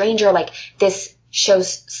with a stranger. Like, this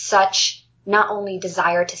shows such not only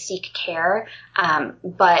desire to seek care,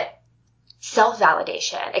 but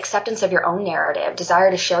self-validation, acceptance of your own narrative, desire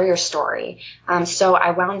to share your story. So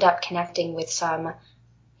I wound up connecting with some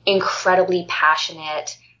incredibly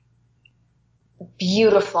passionate,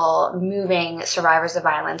 beautiful, moving survivors of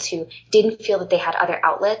violence who didn't feel that they had other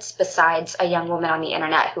outlets besides a young woman on the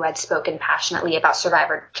internet who had spoken passionately about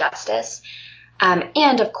survivor justice.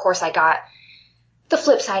 And of course, I got the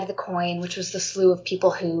flip side of the coin, which was the slew of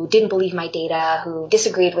people who didn't believe my data, who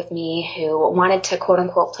disagreed with me, who wanted to quote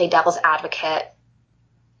unquote play devil's advocate.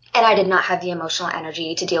 And I did not have the emotional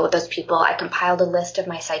energy to deal with those people. I compiled a list of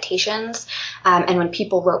my citations. And when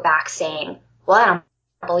people wrote back saying, well, I don't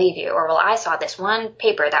believe you, or well, I saw this one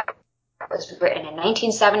paper that was written in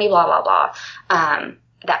 1970, blah, blah, blah.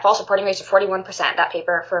 That false reporting rates are 41%. That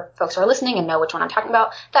paper, for folks who are listening and know which one I'm talking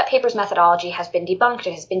about, that paper's methodology has been debunked.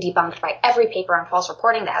 It has been debunked by every paper on false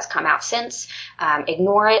reporting that has come out since.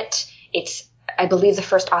 Ignore it. I believe the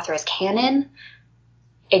first author is Canon.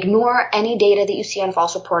 Ignore any data that you see on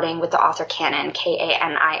false reporting with the author Canon,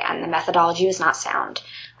 Kanin. The methodology is not sound.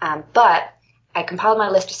 But I compiled my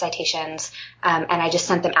list of citations, and I just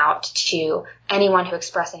sent them out to anyone who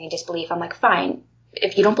expressed any disbelief. I'm like, fine.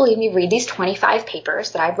 If you don't believe me, read these 25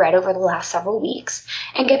 papers that I've read over the last several weeks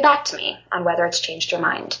and get back to me on whether it's changed your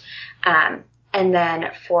mind. And then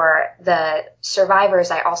for the survivors,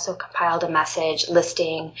 I also compiled a message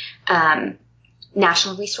listing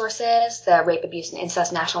national resources, the Rape, Abuse, and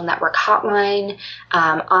Incest National Network Hotline,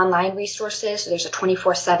 online resources. So there's a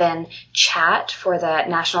 24/7 chat for the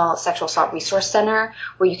National Sexual Assault Resource Center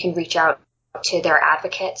where you can reach out to their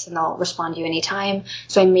advocates and they'll respond to you anytime.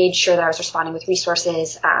 So I made sure that I was responding with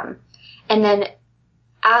resources. And then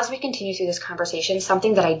as we continue through this conversation,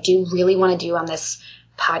 something that I do really want to do on this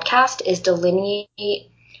podcast is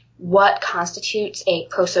delineate what constitutes a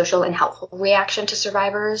pro-social and helpful reaction to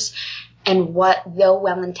survivors and what, though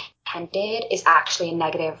well-intended, is actually a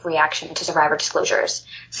negative reaction to survivor disclosures.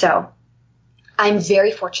 So I'm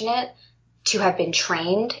very fortunate to have been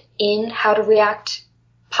trained in how to react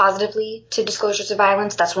positively to disclosures of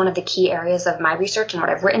violence. That's one of the key areas of my research and what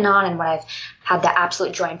I've written on and what I've had the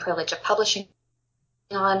absolute joy and privilege of publishing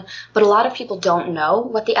on, but a lot of people don't know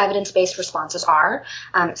what the evidence-based responses are.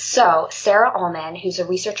 So Sarah Ullman, who's a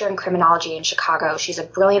researcher in criminology in Chicago, she's a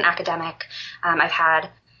brilliant academic. I've had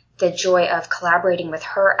the joy of collaborating with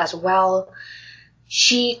her as well.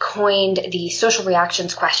 She coined the social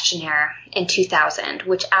reactions questionnaire in 2000,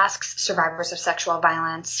 which asks survivors of sexual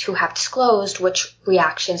violence who have disclosed which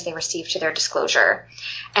reactions they received to their disclosure.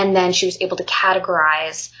 And then she was able to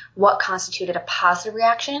categorize what constituted a positive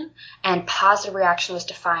reaction, and positive reaction was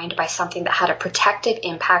defined by something that had a protective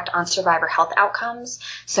impact on survivor health outcomes,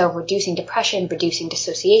 so reducing depression, reducing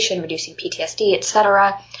dissociation, reducing PTSD,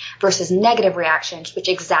 etc., versus negative reactions, which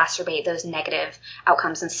exacerbate those negative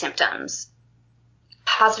outcomes and symptoms.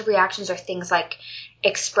 Positive reactions are things like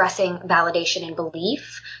expressing validation and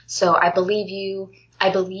belief. So I believe you. I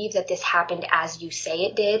believe that this happened as you say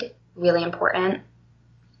it did. Really important.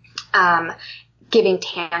 Giving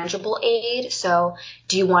tangible aid. So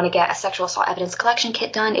do you want to get a sexual assault evidence collection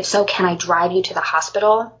kit done? If so, can I drive you to the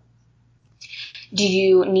hospital? Do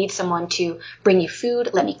you need someone to bring you food?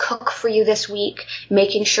 Let me cook for you this week.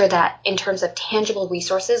 Making sure that in terms of tangible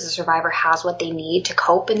resources, the survivor has what they need to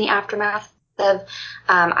cope in the aftermath of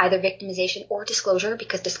either victimization or disclosure,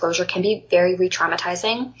 because disclosure can be very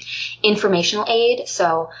re-traumatizing. Informational aid.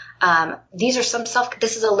 So this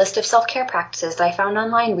is a list of self-care practices that I found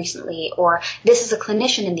online recently, or this is a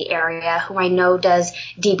clinician in the area who I know does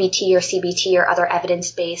DBT or CBT or other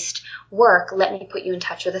evidence-based work. Let me put you in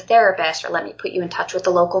touch with a therapist, or let me put you in touch with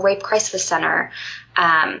the local rape crisis center.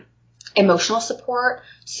 Emotional support.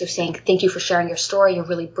 So saying, thank you for sharing your story. You're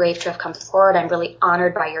really brave to have come forward. I'm really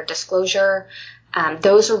honored by your disclosure.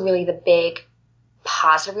 Those are really the big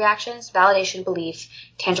positive reactions: validation, belief,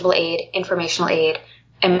 tangible aid, informational aid,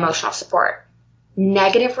 emotional support.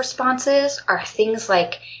 Negative responses are things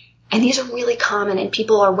like, and these are really common and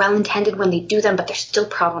people are well-intended when they do them, but they're still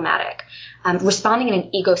problematic. Responding in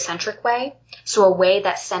an egocentric way. So a way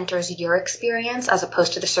that centers your experience as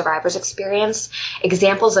opposed to the survivor's experience.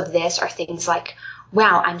 Examples of this are things like,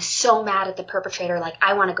 wow, I'm so mad at the perpetrator, like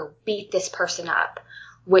I want to go beat this person up,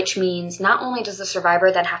 which means not only does the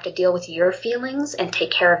survivor then have to deal with your feelings and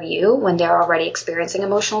take care of you when they're already experiencing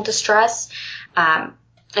emotional distress, and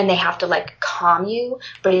they have to like calm you,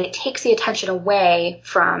 but it takes the attention away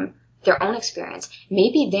from their own experience.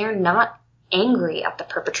 Maybe they're not angry at the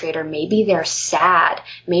perpetrator. Maybe they're sad.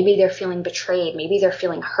 Maybe they're feeling betrayed. Maybe they're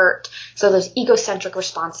feeling hurt. So those egocentric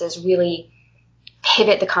responses really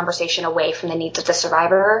pivot the conversation away from the needs of the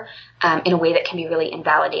survivor in a way that can be really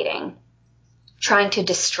invalidating. Trying to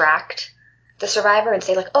distract the survivor and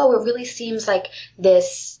say like, oh, it really seems like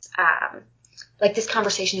this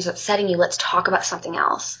conversation is upsetting you. Let's talk about something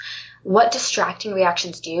else. What distracting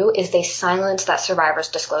reactions do is they silence that survivor's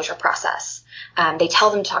disclosure process. They tell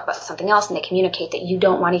them to talk about something else, and they communicate that you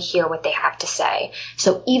don't want to hear what they have to say.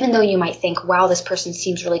 So even though you might think, wow, this person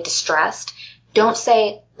seems really distressed, don't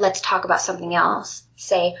say, let's talk about something else.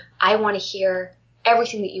 Say, I want to hear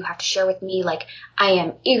everything that you have to share with me. Like, I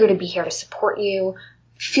am eager to be here to support you.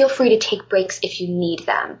 Feel free to take breaks if you need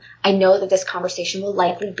them. I know that this conversation will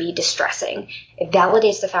likely be distressing. It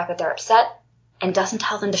validates the fact that they're upset and doesn't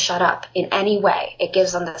tell them to shut up in any way. It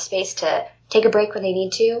gives them the space to take a break when they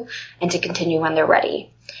need to and to continue when they're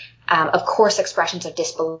ready. Of course, expressions of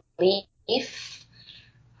disbelief,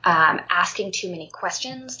 asking too many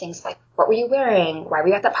questions, things like, what were you wearing? Why were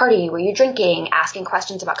you at that party? Were you drinking? Asking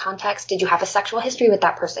questions about context. Did you have a sexual history with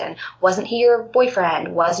that person? Wasn't he your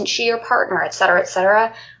boyfriend? Wasn't she your partner? Et cetera, et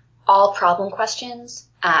cetera. All problem questions.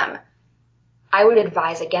 I would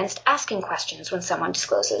advise against asking questions when someone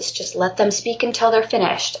discloses. Just let them speak until they're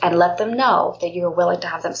finished, and let them know that you're willing to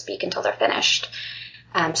have them speak until they're finished.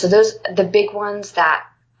 So those, the big ones that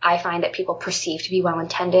I find that people perceive to be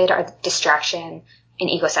well-intended are distraction and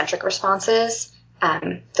egocentric responses.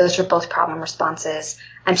 Those are both problem responses.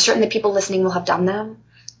 I'm certain that people listening will have done them.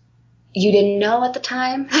 You didn't know at the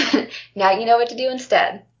time. Now you know what to do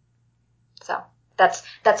instead. So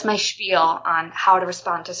that's my spiel on how to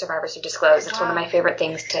respond to survivors who disclose. It's one of my favorite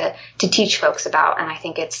things to teach folks about, and I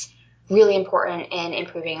think it's really important in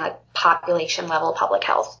improving like population level public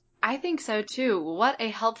health. I think so too. What a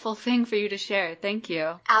helpful thing for you to share. Thank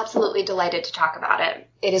you. Absolutely delighted to talk about it.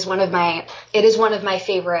 It is one of my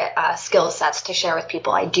favorite skill sets to share with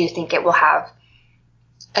people. I do think it will have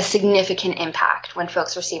a significant impact when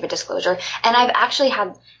folks receive a disclosure. And I've actually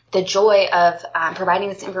had the joy of providing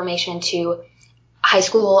this information to high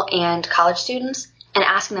school and college students and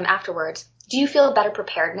asking them afterwards, do you feel better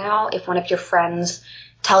prepared now if one of your friends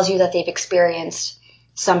tells you that they've experienced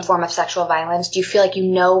some form of sexual violence? Do you feel like you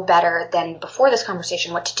know better than before this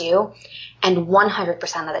conversation what to do? And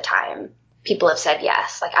 100% of the time, people have said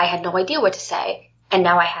yes. Like, I had no idea what to say. And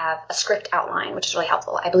now I have a script outline, which is really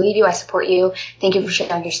helpful. I believe you. I support you. Thank you for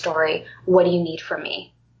sharing your story. What do you need from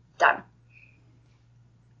me? Done.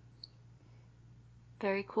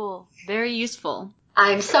 Very cool. Very useful.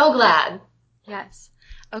 I'm so glad. Yes.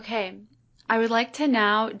 Okay. I would like to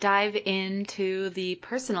now dive into the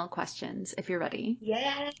personal questions, if you're ready.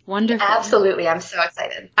 Yeah. Wonderful. Absolutely. I'm so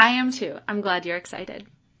excited. I am too. I'm glad you're excited.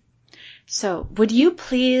 So, would you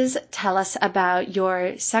please tell us about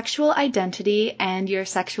your sexual identity and your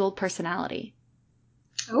sexual personality?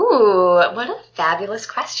 Ooh, what a fabulous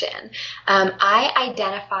question. I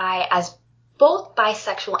identify as both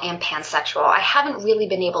bisexual and pansexual. I haven't really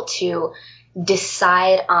been able to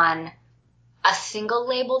decide on a single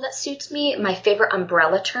label that suits me. My favorite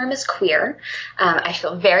umbrella term is queer. I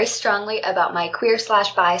feel very strongly about my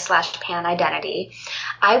queer/bi/pan identity.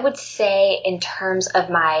 I would say in terms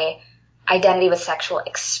of my identity with sexual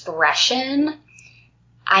expression,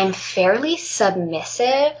 I'm fairly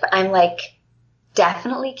submissive. I'm like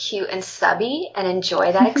definitely cute and subby and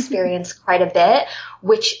enjoy that experience quite a bit,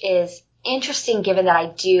 which is interesting given that I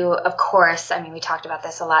do, of course, I mean, we talked about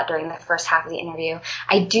this a lot during the first half of the interview.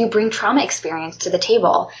 I do bring trauma experience to the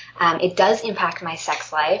table. It does impact my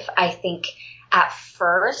sex life. I think at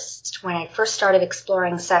first, when I first started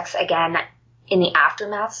exploring sex again in the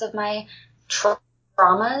aftermaths of my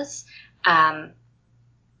traumas,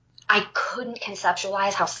 I couldn't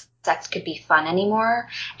conceptualize how sex could be fun anymore.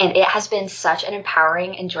 And it has been such an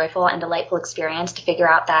empowering and joyful and delightful experience to figure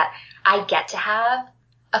out that I get to have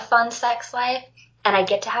a fun sex life, and I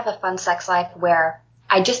get to have a fun sex life where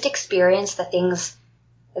I just experience the things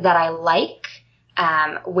that I like,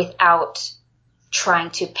 without trying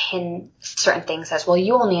to pin certain things as, well,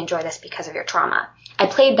 you only enjoy this because of your trauma. I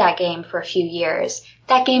played that game for a few years.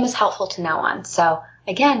 That game is helpful to no one. So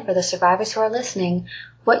again, for the survivors who are listening,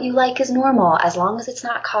 what you like is normal, as long as it's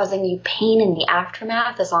not causing you pain in the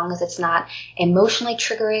aftermath, as long as it's not emotionally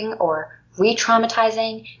triggering or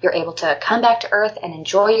re-traumatizing, you're able to come back to earth and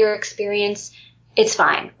enjoy your experience. It's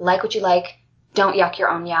fine. Like what you like. Don't yuck your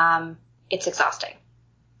own yum. It's exhausting.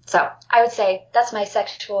 So I would say that's my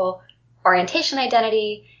sexual orientation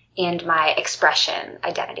identity and my expression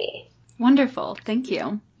identity. Wonderful. Thank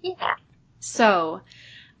you. Yeah. So,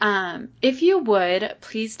 if you would,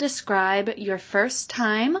 please describe your first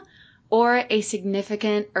time or a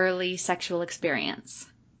significant early sexual experience.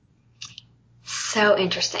 So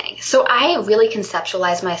interesting. So I really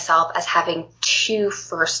conceptualize myself as having two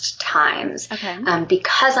first times. Okay.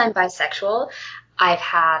 Because I'm bisexual, I've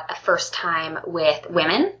had a first time with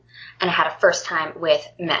women and I had a first time with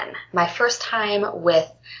men. My first time with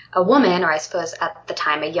a woman, or I suppose at the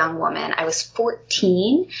time a young woman, I was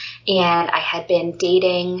 14 and I had been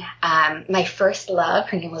dating my first love.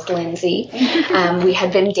 Her name was Lindsay. We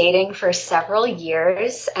had been dating for several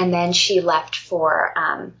years, and then she left for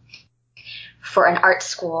an art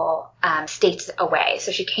school states away.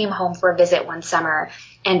 So she came home for a visit one summer,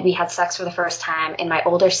 and we had sex for the first time in my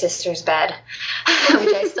older sister's bed,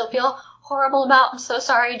 which I still feel horrible about. I'm so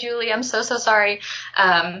sorry, Julie. I'm so sorry.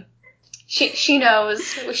 She knows.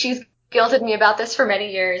 She's guilted me about this for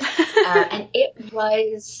many years. And it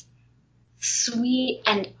was sweet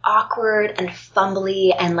and awkward and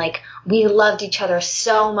fumbly, and like we loved each other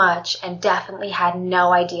so much and definitely had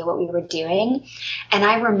no idea what we were doing. And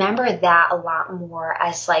I remember that a lot more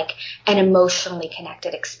as like an emotionally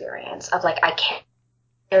connected experience of like, I care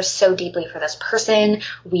so deeply for this person.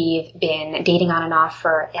 We've been dating on and off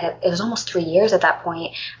for, it was almost 3 years at that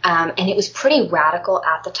point. And it was pretty radical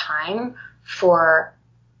at the time for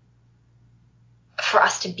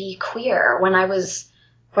us to be queer. When I was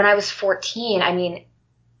 14, I mean,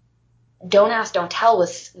 don't ask, don't tell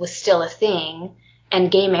was still a thing, and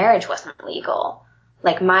gay marriage wasn't legal.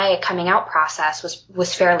 Like my coming out process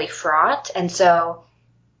was fairly fraught. And so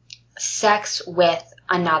sex with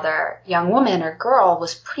another young woman or girl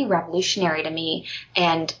was pretty revolutionary to me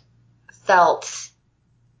and felt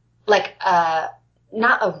like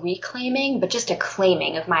not a reclaiming, but just a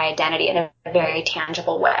claiming of my identity in a very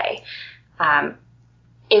tangible way.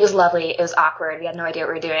 It was lovely. It was awkward. We had no idea what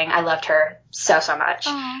we were doing. I loved her so much.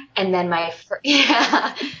 Aww. And then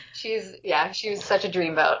she was such a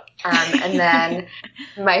dreamboat. And then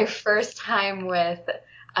my first time with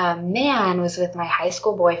a man was with my high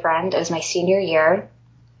school boyfriend. It was my senior year.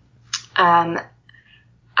 I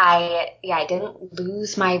didn't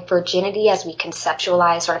lose my virginity as we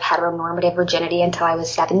conceptualized sort of heteronormative virginity until I was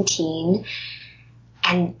 17.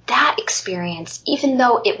 And that experience, even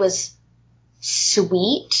though it was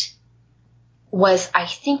sweet, was, I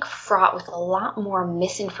think, fraught with a lot more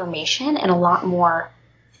misinformation and a lot more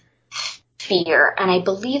fear. And I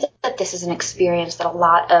believe that this is an experience that a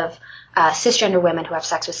lot of cisgender women who have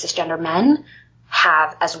sex with cisgender men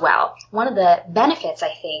have as well. One of the benefits,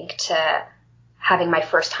 I think, to having my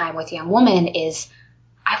first time with a young woman is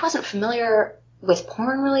I wasn't familiar with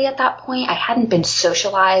porn really at that point. I hadn't been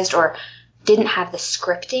socialized or didn't have the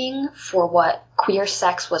scripting for what queer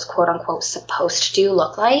sex was quote unquote supposed to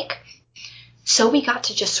look like. So we got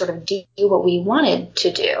to just sort of do what we wanted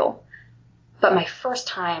to do. But my first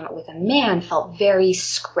time with a man felt very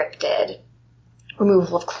scripted.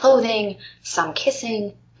 Removal of clothing, some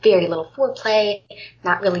kissing, very little foreplay,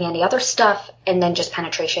 not really any other stuff, and then just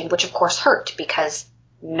penetration, which of course hurt because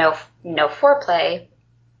no foreplay.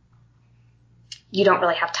 You don't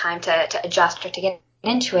really have time to adjust or to get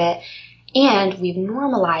into it. And we've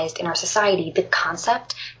normalized in our society the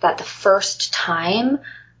concept that the first time,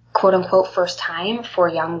 quote unquote first time for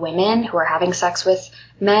young women who are having sex with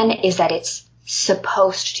men is that it's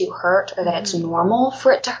supposed to hurt or that it's normal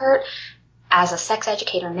for it to hurt. As a sex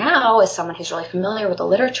educator now, as someone who's really familiar with the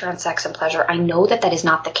literature on sex and pleasure, I know that that is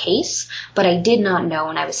not the case, but I did not know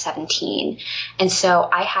when I was 17. And so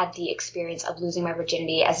I had the experience of losing my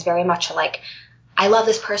virginity as very much like, I love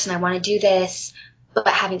this person, I want to do this, but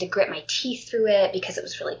having to grit my teeth through it because it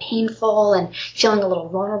was really painful and feeling a little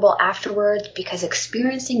vulnerable afterwards because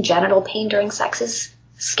experiencing genital pain during sex is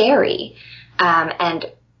scary.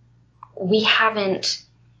 And we haven't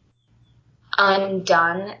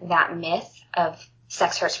undone that myth of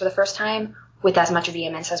sex hurts for the first time with as much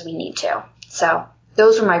vehemence as we need to. So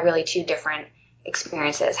those were my really two different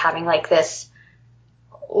experiences, having like this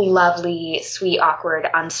lovely, sweet, awkward,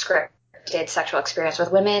 unscripted sexual experience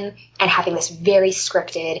with women and having this very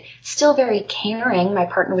scripted, still very caring. My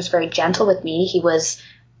partner was very gentle with me. He was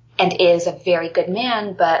and is a very good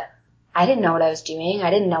man, but I didn't know what I was doing.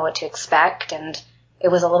 I didn't know what to expect, and it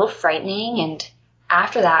was a little frightening. And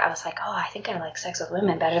after that, I was like, oh, I think I like sex with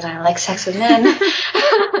women better than I like sex with men.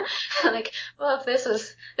 Like, well, if this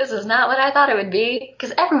is not what I thought it would be.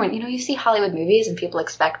 Because everyone, you see Hollywood movies and people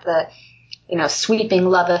expect the, sweeping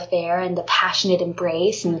love affair and the passionate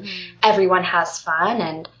embrace and everyone has fun.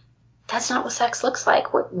 And that's not what sex looks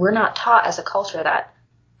like. We're not taught as a culture that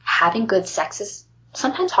having good sex is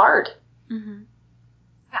sometimes hard. Mm-hmm.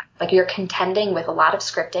 Yeah. Like you're contending with a lot of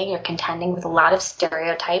scripting. You're contending with a lot of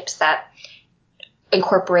stereotypes that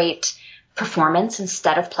incorporate performance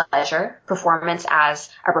instead of pleasure, performance as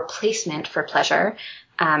a replacement for pleasure.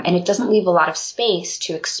 And it doesn't leave a lot of space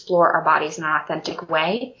to explore our bodies in an authentic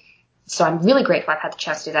way. So I'm really grateful I've had the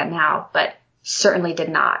chance to do that now, but certainly did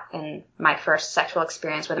not in my first sexual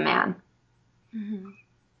experience with a man. Mm-hmm.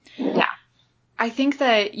 Yeah. I think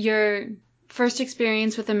that your first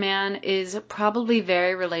experience with a man is probably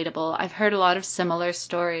very relatable. I've heard a lot of similar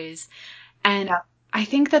stories. And yeah. I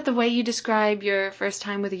think that the way you describe your first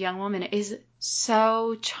time with a young woman is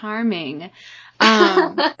so charming.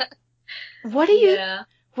 What do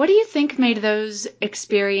you think made those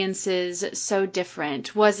experiences so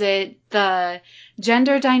different? Was it the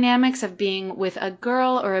gender dynamics of being with a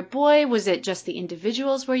girl or a boy? Was it just the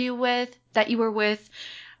individuals that you were with?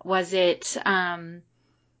 Was it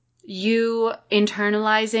you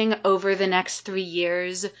internalizing over the next 3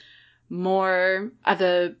 years more of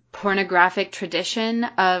the pornographic tradition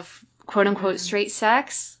of quote unquote straight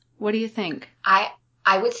sex? What do you think? I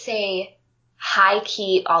would say high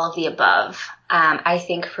key all of the above. I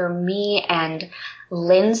think for me and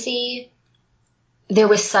Lindsay, there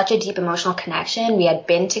was such a deep emotional connection. We had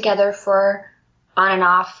been together on and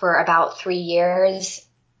off for about 3 years.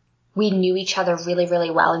 We knew each other really,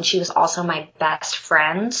 really well, and she was also my best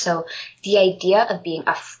friend. So the idea of being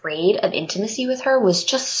afraid of intimacy with her was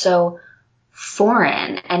just so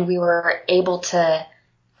foreign, and we were able to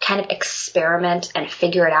kind of experiment and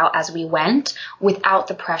figure it out as we went without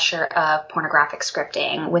the pressure of pornographic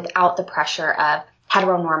scripting, without the pressure of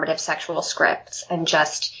heteronormative sexual scripts, and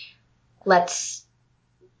just let's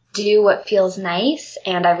do what feels nice,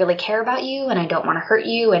 and I really care about you, and I don't want to hurt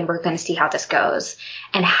you, and we're going to see how this goes.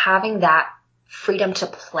 And having that freedom to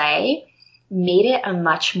play made it a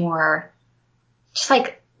much more just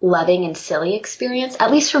like loving and silly experience,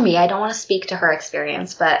 at least for me. I don't want to speak to her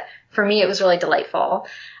experience, but for me, it was really delightful.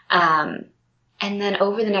 And then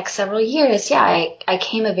over the next several years, I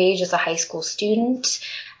came of age as a high school student.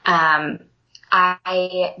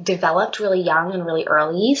 I developed really young and really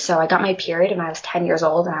early. So I got my period when I was 10 years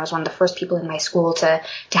old, and I was one of the first people in my school to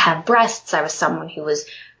have breasts. I was someone who was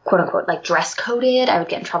quote unquote like dress coded. I would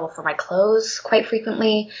get in trouble for my clothes quite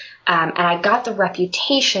frequently. And I got the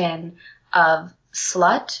reputation of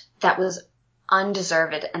slut that was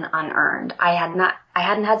undeserved and unearned. I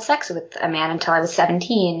hadn't had sex with a man until I was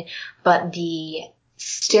 17, but the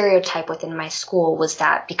stereotype within my school was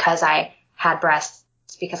that because I had breasts,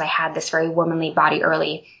 because I had this very womanly body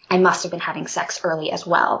early, I must have been having sex early as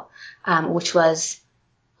well, which was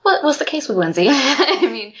what was the case with Lindsay. I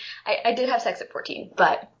mean, I did have sex at 14,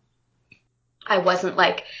 but I wasn't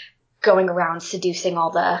like going around seducing all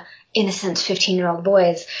the innocent 15-year-old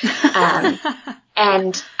boys.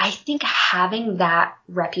 And I think having that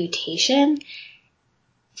reputation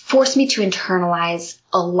forced me to internalize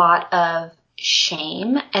a lot of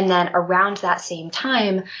shame. And then around that same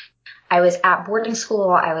time, I was at boarding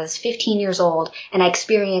school. I was 15 years old, and I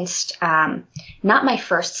experienced not my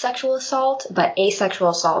first sexual assault, but a sexual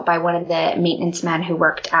assault by one of the maintenance men who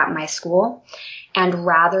worked at my school. And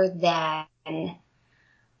rather than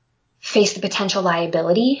face the potential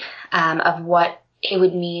liability of what it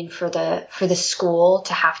would mean for the school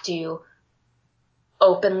to have to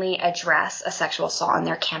openly address a sexual assault on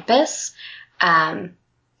their campus,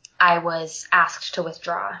 I was asked to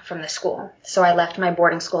withdraw from the school. So I left my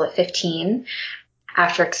boarding school at 15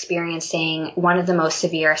 after experiencing one of the most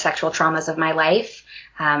severe sexual traumas of my life.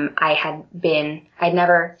 I'd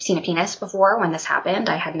never seen a penis before when this happened.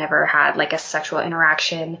 I had never had like a sexual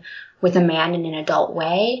interaction with a man in an adult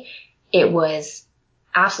way. It was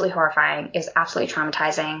absolutely horrifying. It was absolutely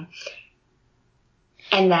traumatizing.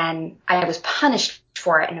 And then I was punished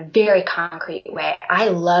for it in a very concrete way. I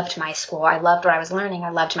loved my school. I loved what I was learning. I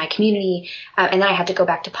loved my community. And then I had to go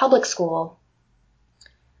back to public school.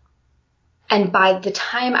 And by the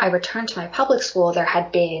time I returned to my public school, there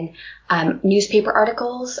had been newspaper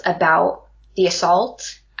articles about the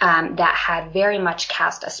assault that had very much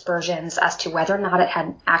cast aspersions as to whether or not it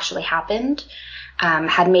had actually happened.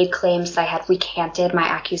 Had made claims that I had recanted my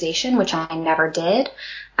accusation, which I never did.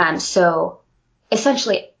 So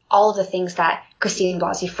essentially all of the things that Christine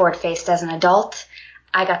Blasey Ford faced as an adult,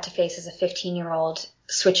 I got to face as a 15-year-old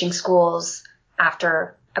switching schools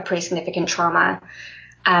after a pretty significant trauma.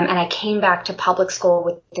 And I came back to public school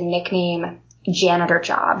with the nickname janitor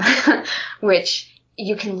job, which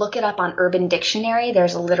you can look it up on Urban Dictionary.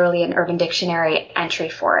 There's literally an Urban Dictionary entry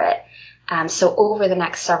for it. So over the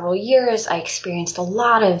next several years, I experienced a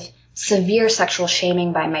lot of severe sexual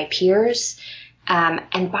shaming by my peers.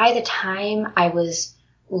 And by the time I was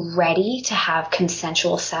ready to have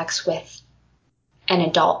consensual sex with an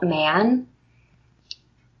adult man,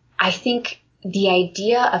 I think the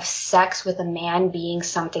idea of sex with a man being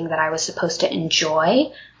something that I was supposed to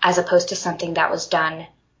enjoy as opposed to something that was done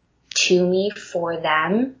to me for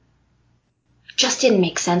them just didn't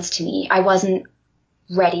make sense to me. I wasn't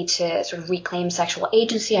ready to sort of reclaim sexual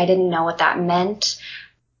agency. I didn't know what that meant.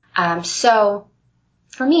 So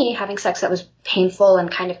for me, having sex that was painful and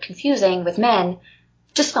kind of confusing with men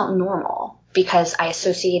just felt normal because I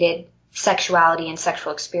associated sexuality and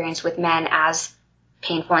sexual experience with men as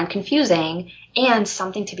painful and confusing and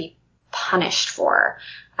something to be punished for.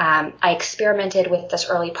 I experimented with this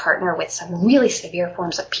early partner with some really severe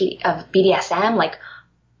forms of BDSM, like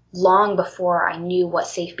long before I knew what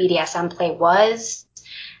safe BDSM play was,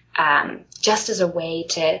 just as a way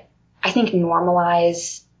to, I think,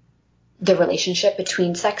 normalize the relationship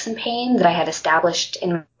between sex and pain that I had established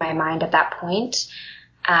in my mind at that point.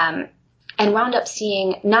 And wound up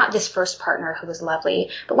seeing not this first partner who was lovely,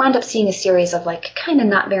 but wound up seeing a series of like kind of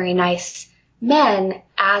not very nice men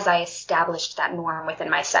as I established that norm within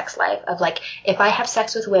my sex life of like, if I have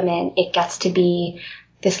sex with women, it gets to be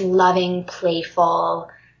this loving, playful,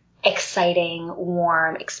 exciting,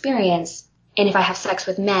 warm experience. And if I have sex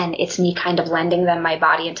with men, it's me kind of lending them my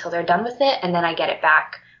body until they're done with it, and then I get it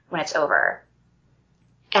back when it's over.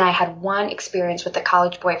 And I had one experience with a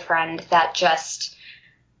college boyfriend that just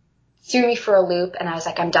threw me for a loop, and I was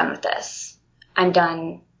like, I'm done with this. I'm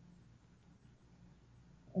done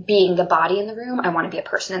being the body in the room. I want to be a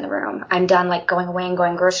person in the room. I'm done like going away and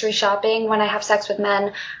going grocery shopping when I have sex with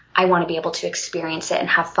men. I want to be able to experience it and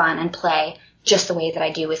have fun and play just the way that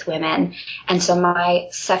I do with women. And so my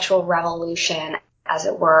sexual revolution, as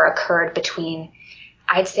it were, occurred between,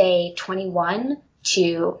 I'd say 21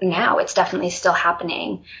 to now. It's definitely still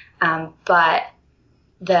happening. But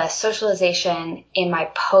the socialization in my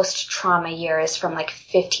post-trauma years from like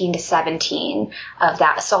 15 to 17 of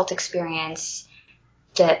that assault experience,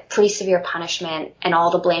 the pretty severe punishment, and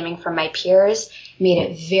all the blaming from my peers made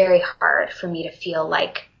it very hard for me to feel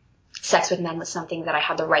like sex with men was something that I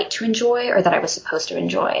had the right to enjoy or that I was supposed to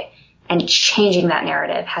enjoy. And changing that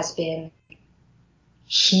narrative has been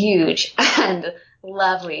huge and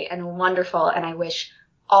lovely and wonderful. And I wish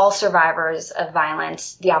all survivors of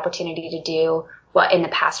violence the opportunity to do what in the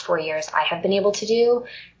past 4 years I have been able to do.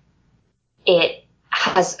 It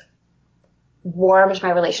has warmed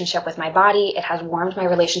my relationship with my body. It has warmed my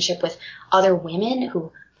relationship with other women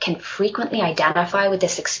who can frequently identify with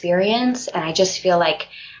this experience. And I just feel like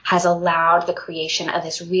has allowed the creation of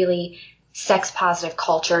this really sex positive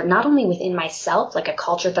culture, not only within myself, like a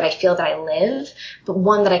culture that I feel that I live, but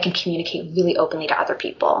one that I can communicate really openly to other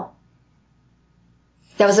people.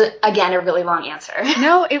 That was, again, a really long answer.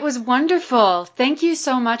 No, it was wonderful. Thank you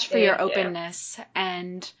so much for your openness.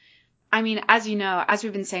 And I mean, as you know, as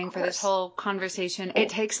we've been saying for this whole conversation, it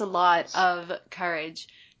takes a lot of courage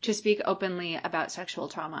to speak openly about sexual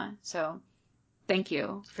trauma. So thank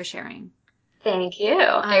you for sharing. Thank you.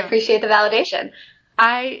 I appreciate the validation.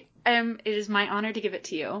 It is my honor to give it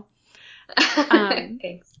to you.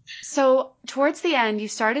 Thanks. So towards the end, you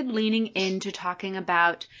started leaning into talking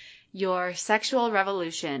about your sexual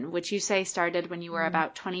revolution, which you say started when you were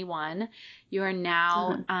about 21. You are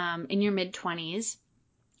now in your mid-20s.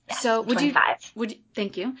 Yes, so would 25.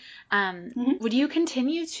 Thank you. Would you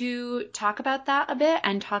continue to talk about that a bit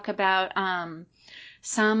and talk about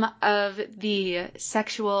some of the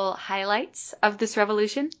sexual highlights of this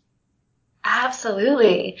revolution?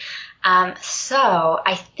 Absolutely. So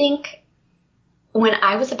I think when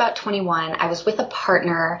I was about 21, I was with a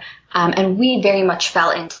partner, and we very much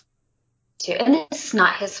fell into, and this is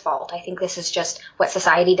not his fault. I think this is just what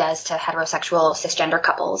society does to heterosexual cisgender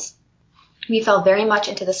couples. We fell very much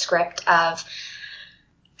into the script of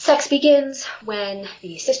sex begins when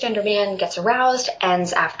the cisgender man gets aroused,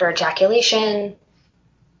 ends after ejaculation,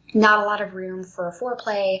 not a lot of room for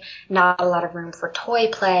foreplay, not a lot of room for toy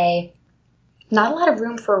play, not a lot of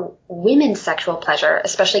room for women's sexual pleasure,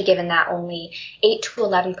 especially given that only 8 to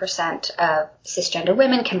 11% of cisgender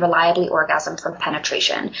women can reliably orgasm from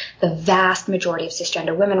penetration. The vast majority of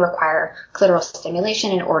cisgender women require clitoral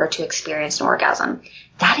stimulation in order to experience an orgasm.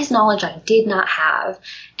 That is knowledge I did not have.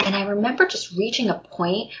 And I remember just reaching a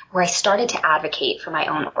point where I started to advocate for my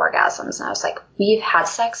own orgasms. And I was like, we've had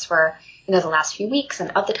sex for, the last few weeks.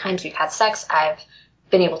 And of the times we've had sex, I've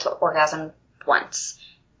been able to orgasm once.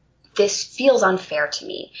 This feels unfair to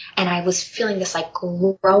me. And I was feeling this like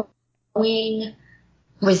growing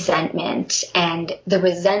resentment, and the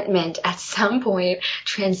resentment at some point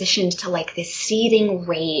transitioned to like this seething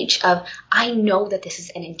rage of, I know that this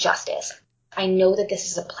is an injustice. I know that this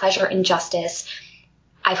is a pleasure injustice.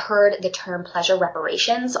 I've heard the term pleasure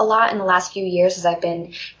reparations a lot in the last few years as I've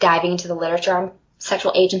been diving into the literature on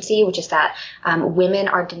sexual agency, which is that women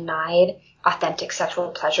are denied authentic sexual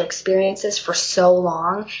pleasure experiences for so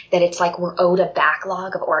long that it's like we're owed a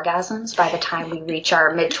backlog of orgasms by the time we reach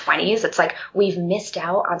our mid-20s. It's like we've missed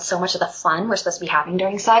out on so much of the fun we're supposed to be having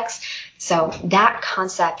during sex. So that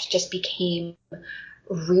concept just became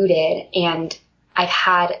rooted, and I've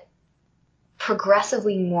had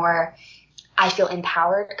progressively more, I feel,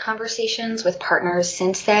 empowered conversations with partners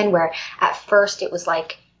since then, where at first it was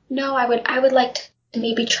like, no, I would like to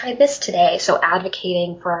maybe try this today. So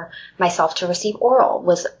advocating for myself to receive oral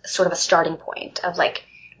was sort of a starting point of like,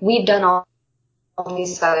 we've done all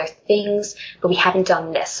these other things, but we haven't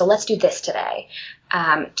done this. So let's do this today.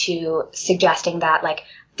 To suggesting that like,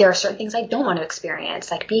 there are certain things I don't want to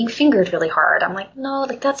experience, like being fingered really hard. I'm like, no,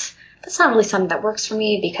 like that's not really something that works for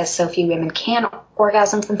me because so few women can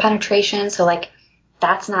orgasm from penetration. So like,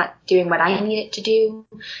 that's not doing what I need it to do.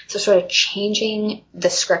 So sort of changing the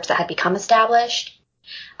script that had become established.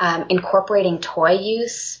 Incorporating toy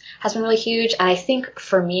use has been really huge. And I think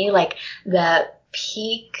for me, like the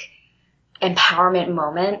peak empowerment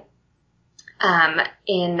moment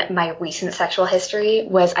in my recent sexual history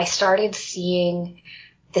was I started seeing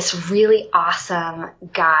this really awesome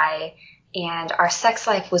guy, and our sex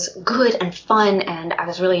life was good and fun, and I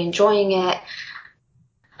was really enjoying it.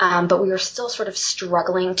 But we were still sort of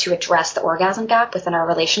struggling to address the orgasm gap within our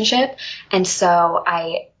relationship. And so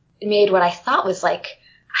I made what I thought was like,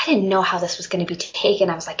 I didn't know how this was going to be taken.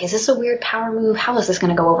 I was like, is this a weird power move? How is this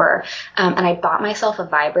going to go over? And I bought myself a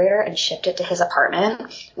vibrator and shipped it to his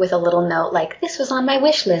apartment with a little note like, this was on my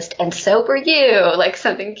wish list and so were you, like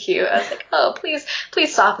something cute. I was like, oh,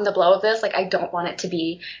 please soften the blow of this. Like, I don't want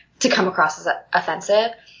it to come across as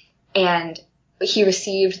offensive. And he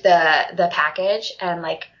received the package and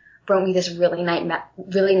like wrote me this really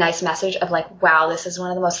nice message of like, wow, this is one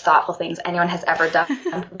of the most thoughtful things anyone has ever done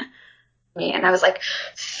for me. And I was like,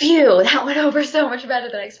 phew, that went over so much better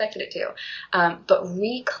than I expected it to. But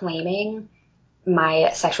reclaiming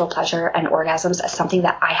my sexual pleasure and orgasms as something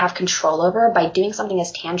that I have control over by doing something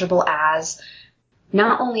as tangible as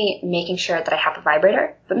not only making sure that I have a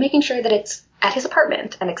vibrator, but making sure that it's at his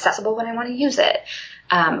apartment and accessible when I want to use it,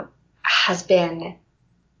 has been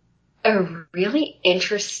a really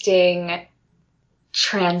interesting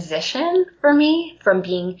transition for me from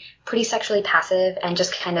being pretty sexually passive and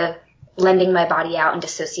just kind of lending my body out and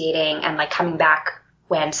dissociating and like coming back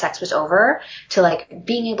when sex was over to like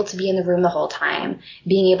being able to be in the room the whole time,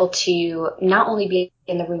 being able to not only be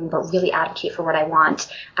in the room, but really advocate for what I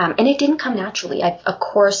want. And it didn't come naturally. I've, of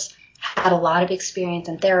course, had a lot of experience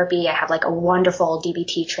in therapy. I have like a wonderful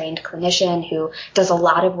DBT trained clinician who does a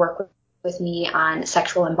lot of work with me on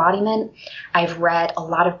sexual embodiment. I've read a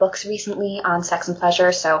lot of books recently on sex and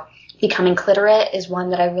pleasure. So Becoming Clitorate is one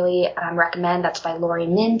that I really recommend. That's by Lori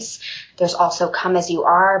Mintz. There's also Come As You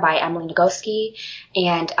Are by Emily Nagoski,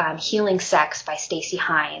 and Healing Sex by Stacey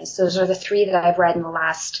Hines. Those are the three that I've read in the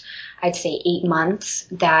last, I'd say, 8 months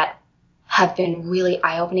that have been really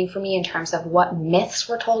eye-opening for me in terms of what myths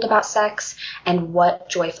were told about sex and what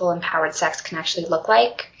joyful, empowered sex can actually look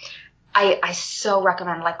like. I so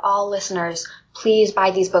recommend, like, all listeners, please buy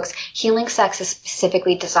these books. Healing Sex is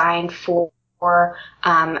specifically designed for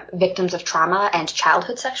victims of trauma and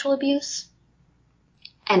childhood sexual abuse.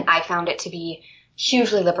 And I found it to be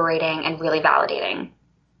hugely liberating and really validating.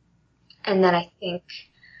 And then I think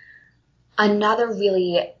another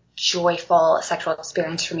really joyful sexual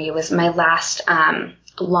experience for me was my last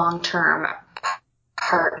long-term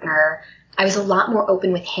partner. I was a lot more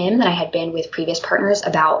open with him than I had been with previous partners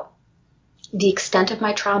about the extent of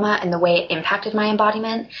my trauma and the way it impacted my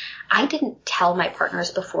embodiment. I didn't tell my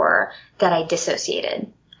partners before that I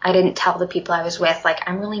dissociated. I didn't tell the people I was with, like,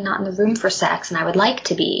 I'm really not in the room for sex and I would like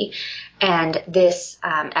to be. And this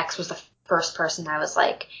ex was the first person I was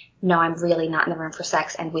like, no, I'm really not in the room for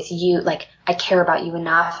sex. And with you, like, I care about you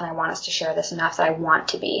enough and I want us to share this enough that I want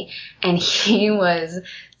to be. And he was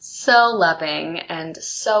so loving and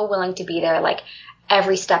so willing to be there, like,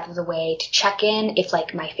 every step of the way to check in if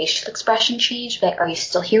like my facial expression changed, like, are you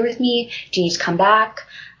still here with me? Do you need to come back?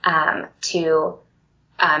 To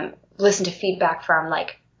listen to feedback from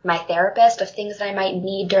like my therapist of things that I might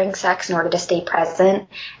need during sex in order to stay present.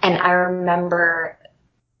 And I remember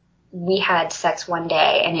we had sex one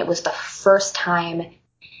day and it was the first time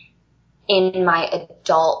in my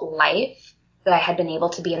adult life that I had been able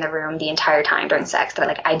to be in the room the entire time during sex. That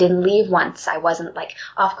like I didn't leave once. I wasn't like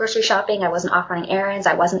off grocery shopping. I wasn't off running errands.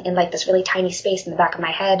 I wasn't in like this really tiny space in the back of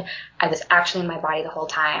my head. I was actually in my body the whole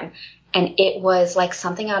time. And it was like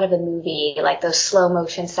something out of a movie, like those slow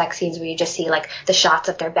motion sex scenes where you just see like the shots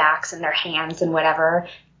of their backs and their hands and whatever.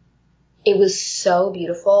 It was so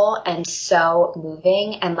beautiful and so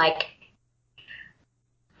moving. And like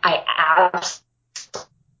I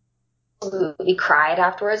absolutely cried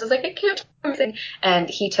afterwards. I was like, I can't do anything. And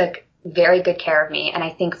he took very good care of me. And I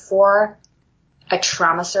think for a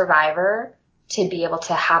trauma survivor to be able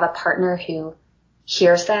to have a partner who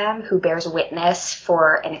hears them, who bears witness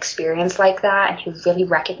for an experience like that, and who really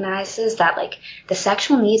recognizes that like the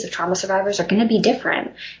sexual needs of trauma survivors are going to be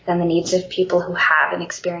different than the needs of people who haven't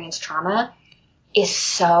experienced trauma is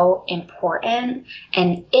so important.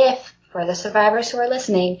 And if, for the survivors who are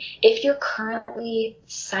listening, if you're currently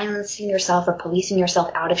silencing yourself or policing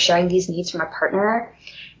yourself out of sharing these needs from a partner,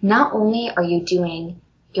 not only are you doing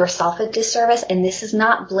yourself a disservice, and this is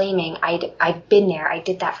not blaming, I've been there, I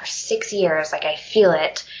did that for 6 years, like I feel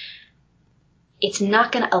it, it's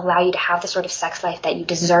not going to allow you to have the sort of sex life that you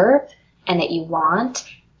deserve and that you want.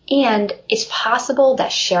 And it's possible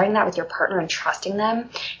that sharing that with your partner and trusting them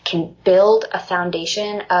can build a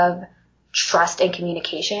foundation of trust and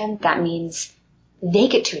communication. That means they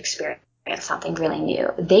get to experience something really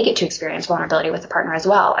new. They get to experience vulnerability with the partner as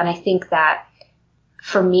well. And I think that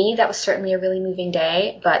for me, that was certainly a really moving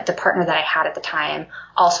day, but the partner that I had at the time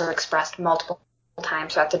also expressed multiple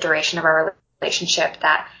times throughout the duration of our relationship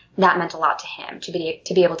that meant a lot to him, to be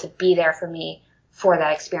able to be there for me for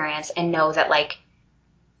that experience and know that like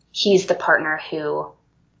he's the partner who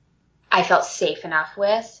I felt safe enough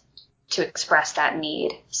with to express that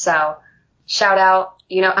need. So shout out,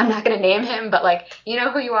 I'm not going to name him, but like, you know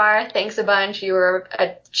who you are. Thanks a bunch. You were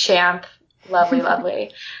a champ. Lovely,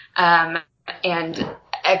 lovely. And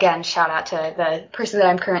again, shout out to the person that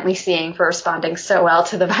I'm currently seeing for responding so well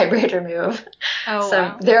to the vibrator move. Oh, so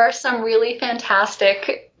wow. There are some really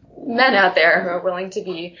fantastic men out there who are willing to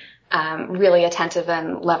be really attentive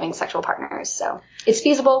and loving sexual partners. So it's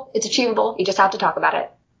feasible. It's achievable. You just have to talk about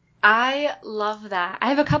it. I love that. I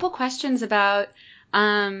have a couple questions about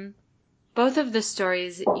both of the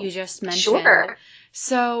stories you just mentioned. Sure.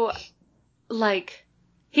 So, like,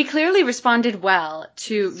 he clearly responded well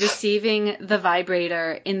to receiving the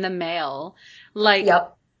vibrator in the mail. Like,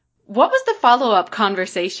 Yep. What was the follow-up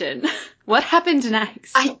conversation? What happened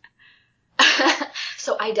next?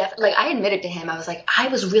 So I admitted to him, I was like, I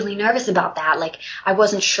was really nervous about that. Like, I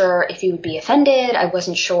wasn't sure if he would be offended. I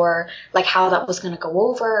wasn't sure, like, how that was going to go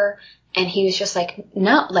over. And he was just like,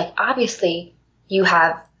 no, like, obviously you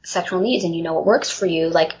have sexual needs and you know what works for you.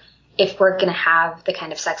 Like, if we're going to have the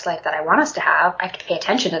kind of sex life that I want us to have, I have to pay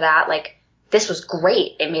attention to that. Like, this was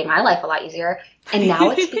great. It made my life a lot easier. And now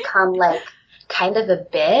it's become like kind of a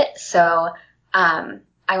bit. So,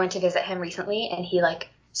 I went to visit him recently and he like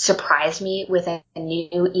surprised me with a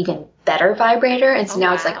new, even better vibrator. And so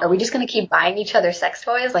now it's like, are we just going to keep buying each other sex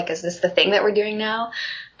toys? Like, is this the thing that we're doing now?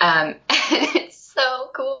 And it's so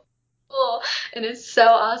cool. And it's so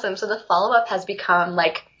awesome. So the follow-up has become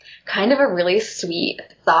like kind of a really sweet,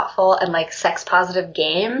 thoughtful, and like sex positive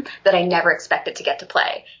game that I never expected to get to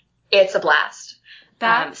play. It's a blast.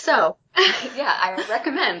 So yeah, I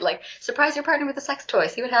recommend like surprise your partner with a sex toy.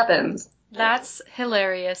 See what happens. That's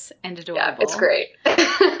hilarious and adorable. Yeah, it's great.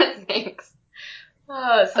 Thanks.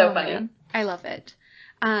 Oh, it's so funny. Man. I love it.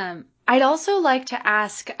 I'd also like to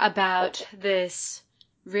ask about this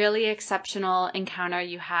really exceptional encounter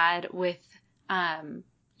you had with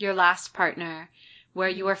your last partner where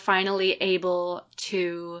you were finally able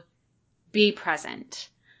to be present.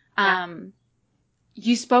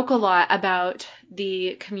 You spoke a lot about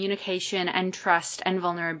the communication and trust and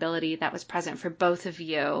vulnerability that was present for both of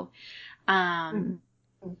you.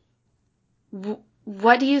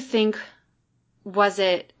 What do you think was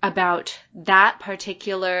it about that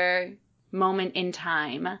particular moment in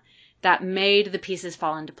time that made the pieces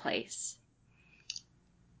fall into place?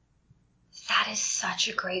 That is such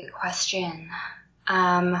a great question.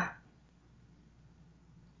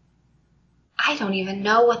 I don't even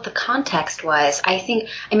know what the context was.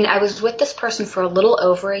 I was with this person for a little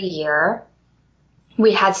over a year.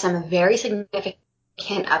 We had some very significant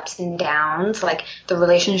ups and downs. Like, the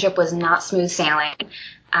relationship was not smooth sailing.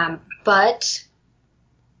 But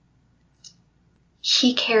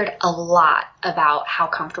he cared a lot about how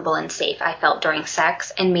comfortable and safe I felt during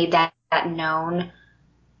sex and made that known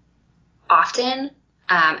often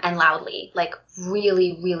and loudly. Like,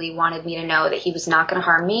 really, really wanted me to know that he was not going to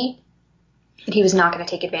harm me, that he was not going to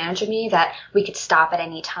take advantage of me, that we could stop at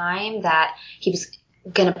any time, that he was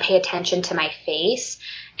going to pay attention to my face.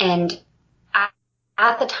 And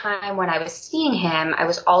at the time when I was seeing him, I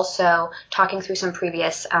was also talking through some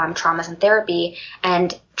previous traumas in therapy,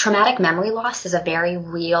 and traumatic memory loss is a very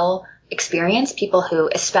real experience. People who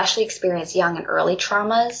especially experience young and early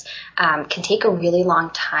traumas can take a really long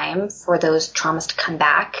time for those traumas to come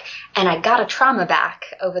back. And I got a trauma back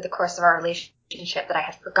over the course of our relationship that I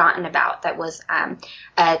had forgotten about. That was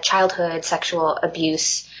a childhood sexual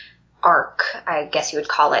abuse arc, I guess you would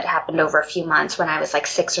call it. It happened over a few months when I was like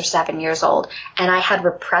 6 or 7 years old, and I had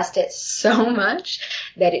repressed it so much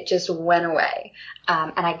that it just went away.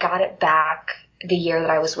 And I got it back the year that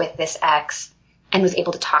I was with this ex and was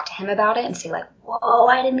able to talk to him about it and say like, whoa,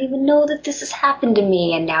 I didn't even know that this has happened to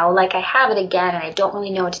me. And now like I have it again and I don't really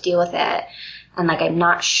know what to deal with it. And like, I'm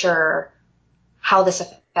not sure how this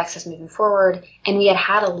affects us moving forward. And we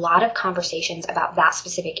had a lot of conversations about that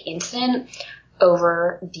specific incident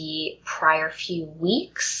over the prior few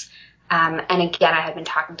weeks. And again, I had been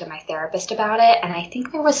talking to my therapist about it. And I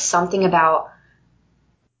think there was something about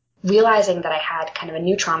realizing that I had kind of a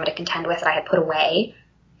new trauma to contend with that I had put away,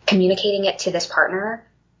 communicating it to this partner,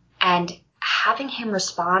 and having him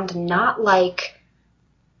respond not like,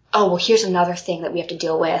 oh, well, here's another thing that we have to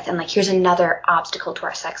deal with, and like, here's another obstacle to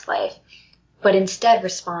our sex life, but instead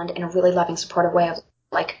respond in a really loving, supportive way of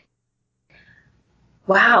like,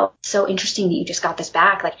 wow, so interesting that you just got this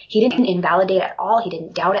back. Like, he didn't invalidate it at all. He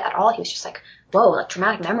didn't doubt it at all. He was just like, whoa, like,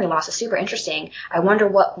 traumatic memory loss is super interesting. I wonder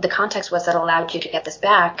what the context was that allowed you to get this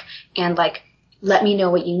back. And like, let me know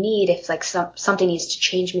what you need if like something needs to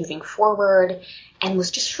change moving forward, and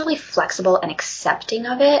was just really flexible and accepting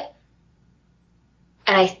of it.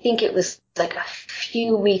 And I think it was like a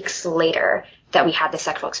few weeks later that we had this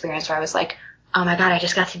sexual experience where I was like, oh my God, I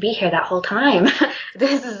just got to be here that whole time.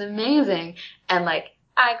 This is amazing. And like,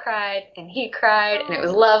 I cried and he cried and it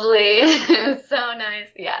was lovely. It was so nice.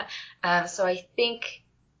 Yeah. So I think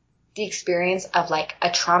the experience of like a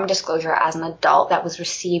trauma disclosure as an adult that was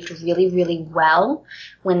received really, really well,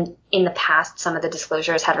 when in the past some of the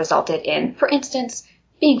disclosures had resulted in, for instance,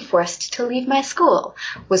 being forced to leave my school,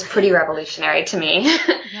 was pretty revolutionary to me.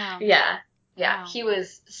 Yeah. Yeah. Wow. He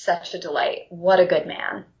was such a delight. What a good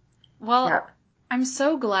man. Well, Yep. I'm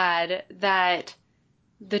so glad that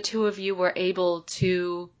the two of you were able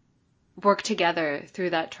to work together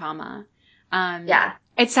through that trauma. Yeah.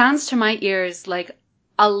 It sounds to my ears like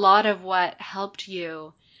a lot of what helped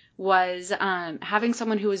you was having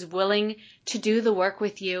someone who was willing to do the work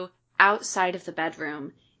with you outside of the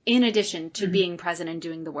bedroom, in addition to being present and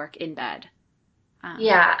doing the work in bed.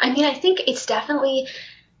 Yeah, I mean, I think it's definitely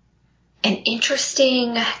an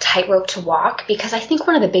interesting tightrope to walk, because I think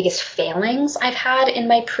one of the biggest failings I've had in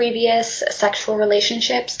my previous sexual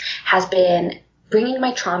relationships has been bringing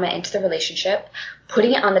my trauma into the relationship,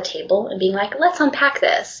 putting it on the table and being like, let's unpack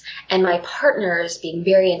this. And my partners being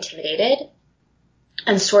very intimidated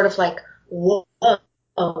and sort of like, whoa,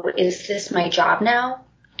 is this my job now?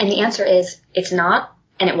 And the answer is, it's not,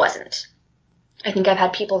 and it wasn't. I think I've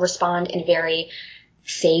had people respond in a very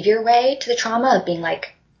savior way to the trauma of being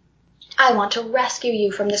like, I want to rescue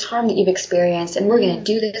you from this harm that you've experienced, and we're going to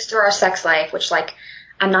do this through our sex life, which, like,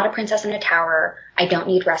 I'm not a princess in a tower. I don't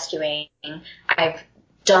need rescuing. I've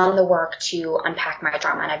done the work to unpack my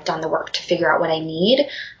trauma, and I've done the work to figure out what I need.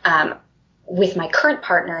 With my current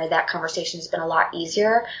partner, that conversation has been a lot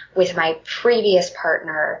easier. With my previous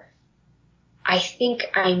partner, I think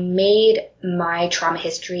I made my trauma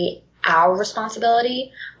history our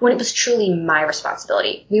responsibility when it was truly my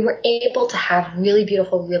responsibility. We were able to have really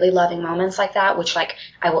beautiful, really loving moments like that, which, like,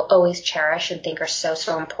 I will always cherish and think are so,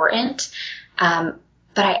 so important.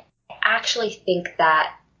 But I actually think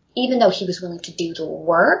that even though he was willing to do the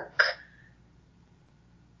work,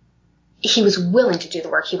 he was willing to do the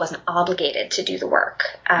work. He wasn't obligated to do the work.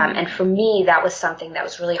 And for me, that was something that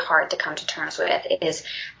was really hard to come to terms with, is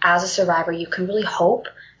as a survivor, you can really hope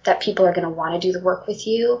that people are going to want to do the work with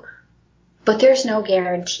you, but there's no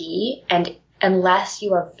guarantee. And unless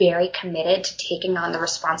you are very committed to taking on the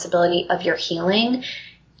responsibility of your healing,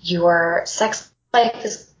 your sex life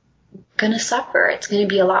is going to suffer. It's going to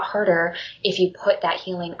be a lot harder if you put that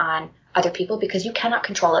healing on other people, because you cannot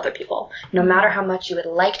control other people. No matter how much you would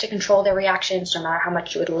like to control their reactions, no matter how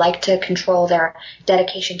much you would like to control their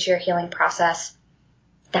dedication to your healing process,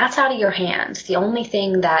 that's out of your hands. The only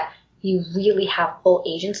thing that you really have full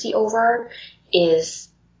agency over is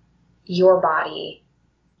your body,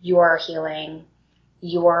 your healing,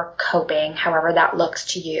 your coping, however that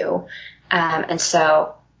looks to you. And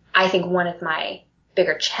so I think one of my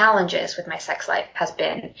bigger challenges with my sex life has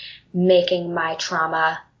been making my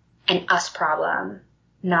trauma an us problem,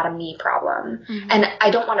 not a me problem. And I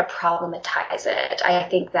don't want to problematize it. I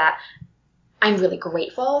think that I'm really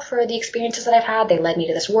grateful for the experiences that I've had. They led me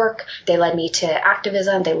to this work. They led me to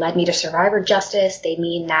activism. They led me to survivor justice. They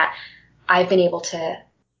mean that I've been able to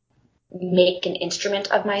make an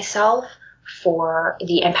instrument of myself for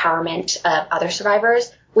the empowerment of other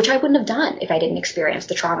survivors, which I wouldn't have done if I didn't experience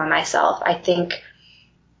the trauma myself. I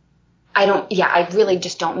really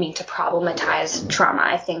just don't mean to problematize trauma.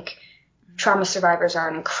 I think trauma survivors are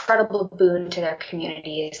an incredible boon to their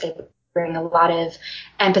communities. They bring a lot of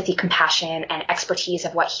empathy, compassion, and expertise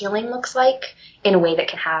of what healing looks like in a way that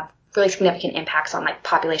can have really significant impacts on, like,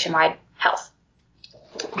 population-wide health.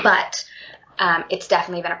 But it's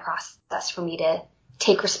definitely been a process for me to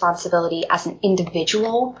take responsibility as an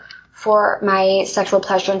individual for my sexual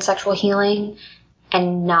pleasure and sexual healing,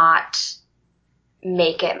 and not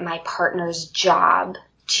make it my partner's job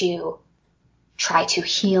to try to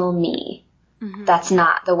heal me. That's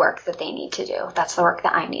not the work that they need to do. That's the work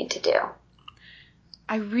that I need to do.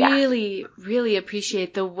 I really, really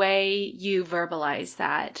appreciate the way you verbalize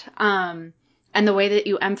that, and the way that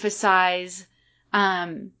you emphasize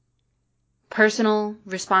personal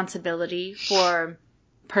responsibility for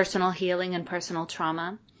personal healing and personal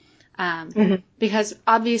trauma. Because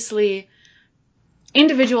obviously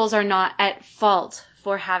individuals are not at fault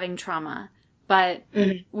for having trauma, but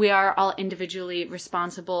we are all individually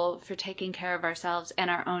responsible for taking care of ourselves and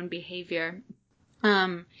our own behavior,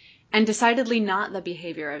 and decidedly not the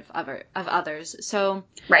behavior of others. So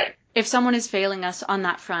if someone is failing us on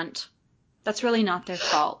that front, that's really not their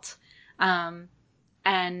fault.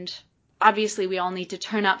 And obviously we all need to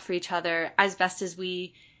turn up for each other as best as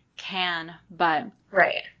we can, but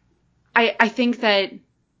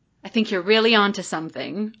I think you're really onto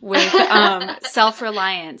something with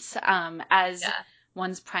self-reliance as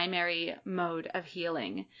one's primary mode of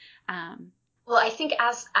healing. Well, I think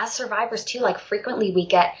as survivors too, like, frequently we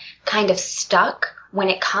get kind of stuck when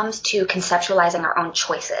it comes to conceptualizing our own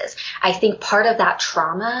choices. I think part of that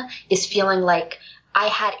trauma is feeling like I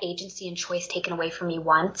had agency and choice taken away from me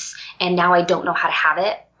once, and now I don't know how to have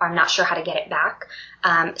it, or I'm not sure how to get it back.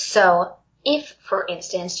 So if, for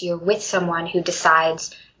instance, you're with someone who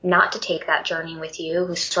decides not to take that journey with you,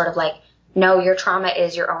 who's sort of like, no, your trauma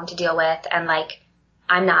is your own to deal with, and, like,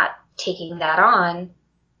 I'm not taking that on,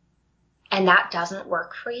 and that doesn't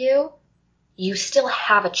work for you, you still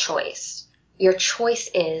have a choice. Your choice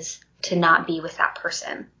is to not be with that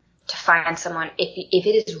person, to find someone. If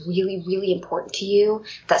it is really, really important to you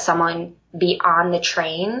that someone be on the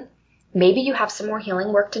train, maybe you have some more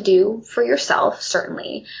healing work to do for yourself,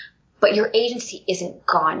 certainly, but your agency isn't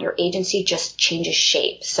gone. Your agency just changes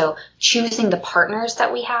shape. So choosing the partners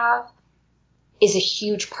that we have is a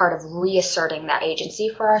huge part of reasserting that agency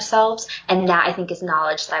for ourselves. And that, I think, is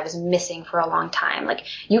knowledge that I was missing for a long time. Like,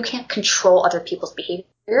 you can't control other people's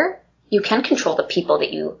behavior. You can control the people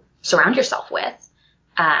that you surround yourself with.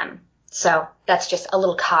 So that's just a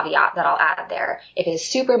little caveat that I'll add there. If it is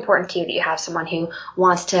super important to you that you have someone who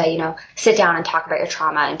wants to, sit down and talk about your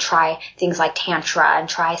trauma and try things like tantra and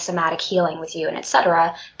try somatic healing with you and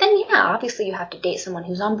etc., then yeah, obviously you have to date someone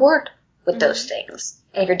who's on board with those things.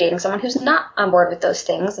 And if you're dating someone who's not on board with those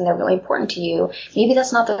things and they're really important to you, maybe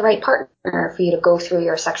that's not the right partner for you to go through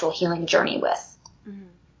your sexual healing journey with. Mm-hmm.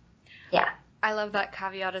 Yeah. I love that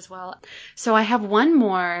caveat as well. So I have one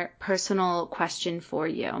more personal question for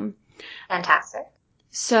you. Fantastic.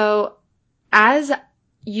 So as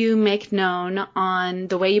you make known on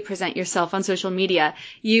the way you present yourself on social media,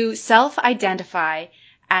 you self-identify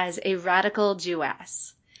as a radical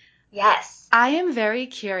Jewess. Yes. I am very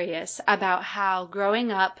curious about how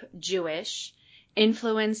growing up Jewish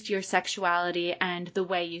influenced your sexuality and the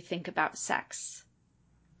way you think about sex.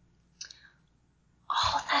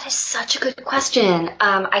 Oh, that is such a good question.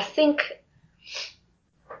 I think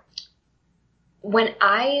when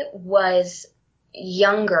I was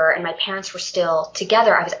younger and my parents were still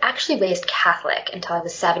together, I was actually raised Catholic until I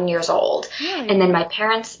was 7 years old. Really? And then my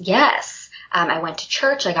parents, yes. I went to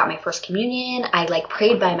church. I got my first communion. I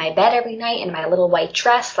prayed by my bed every night in my little white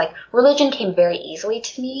dress. Religion came very easily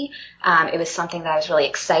to me. It was something that I was really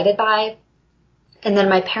excited by. And then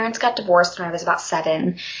my parents got divorced when I was about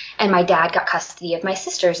 7, and my dad got custody of my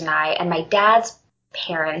sisters and I. And my dad's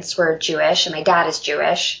parents were Jewish, and my dad is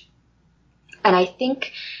Jewish. And I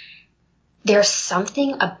think there's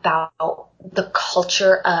something about the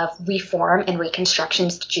culture of Reform and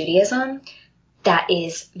Reconstructionist Judaism that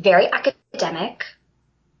is very academic,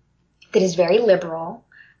 that is very liberal,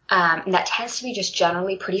 and that tends to be just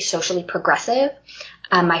generally pretty socially progressive.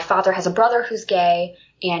 My father has a brother who's gay,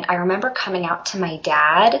 and I remember coming out to my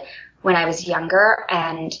dad when I was younger,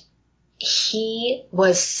 and he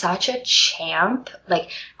was such a champ.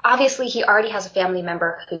 Obviously he already has a family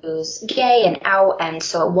member who's gay and out, and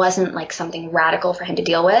so it wasn't something radical for him to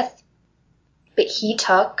deal with. But he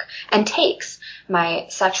took and takes my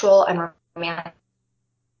sexual and romantic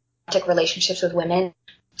relationships with women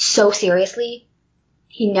so seriously.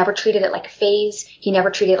 He never treated it like a phase. He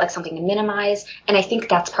never treated it like something to minimize. And I think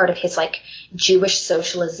that's part of his Jewish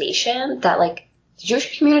socialization, that the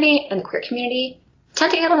Jewish community and the queer community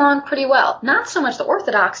tend to get along pretty well. Not so much the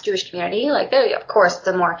Orthodox Jewish community. Of course,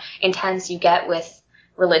 the more intense you get with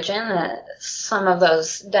religion, some of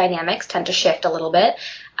those dynamics tend to shift a little bit.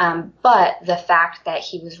 But the fact that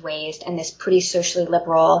he was raised in this pretty socially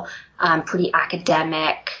liberal, pretty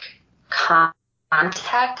academic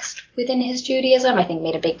context within his Judaism, I think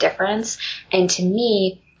made a big difference. And to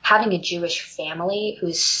me, having a Jewish family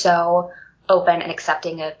who's so open and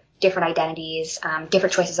accepting of different identities,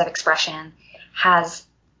 different choices of expression, has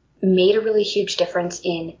made a really huge difference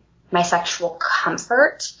in my sexual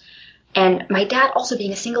comfort. And my dad, also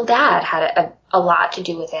being a single dad, had a lot to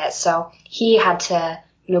do with it. So he had to,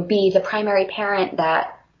 be the primary parent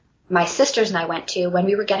that my sisters and I went to when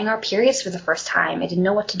we were getting our periods for the first time. I didn't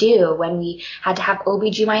know what to do. When we had to have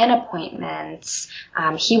OBGYN appointments,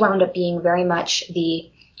 he wound up being very much the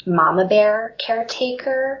mama bear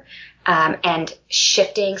caretaker, and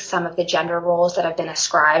shifting some of the gender roles that have been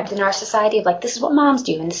ascribed in our society of this is what moms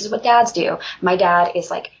do and this is what dads do. My dad is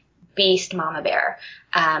beast mama bear.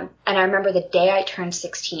 And I remember the day I turned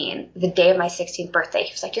 16, the day of my 16th birthday,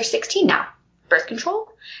 he was like, "You're 16 now. Birth control?"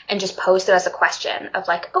 And just posed it as a question of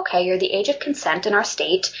okay, you're the age of consent in our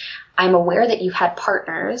state. I'm aware that you've had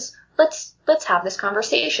partners. Let's have this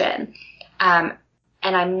conversation. And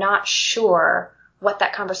I'm not sure what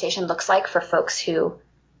that conversation looks like for folks who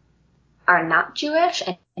are not Jewish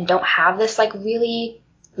and don't have this really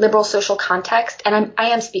liberal social context. And I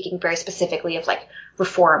am speaking very specifically of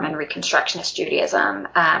Reform and Reconstructionist Judaism.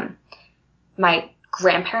 My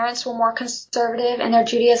grandparents were more conservative in their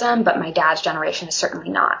Judaism, but my dad's generation is certainly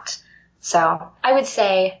not. So I would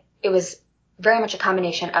say it was very much a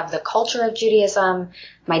combination of the culture of Judaism,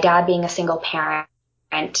 my dad being a single parent,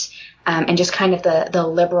 and just kind of the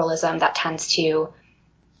liberalism that tends to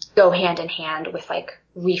go hand in hand with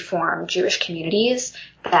Reform Jewish communities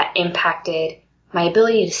that impacted my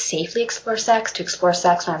ability to safely explore sex,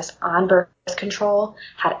 when I was on birth control,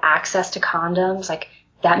 had access to condoms.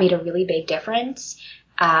 That made a really big difference.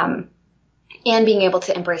 And being able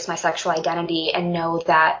to embrace my sexual identity and know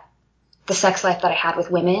that the sex life that I had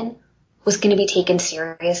with women was going to be taken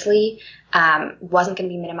seriously, wasn't going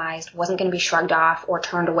to be minimized, wasn't going to be shrugged off or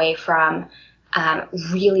turned away from,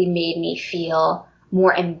 really made me feel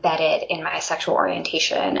more embedded in my sexual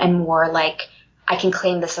orientation and more like I can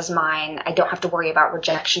claim this as mine. I don't have to worry about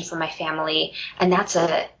rejection from my family. And that's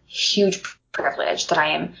a huge privilege that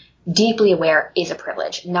I am deeply aware is a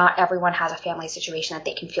privilege. Not everyone has a family situation that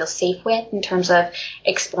they can feel safe with in terms of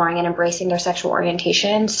exploring and embracing their sexual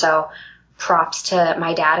orientation. So props to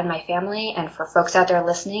my dad and my family, and for folks out there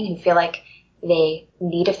listening who feel like they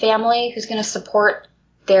need a family who's going to support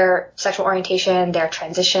their sexual orientation, their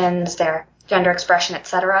transitions, their gender expression,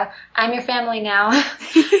 etc. I'm your family now.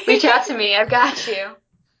 Reach out to me. I've got you.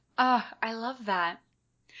 Oh, I love that.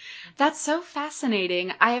 That's so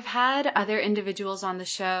fascinating. I have had other individuals on the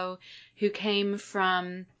show who came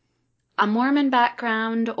from a Mormon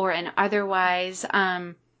background or an otherwise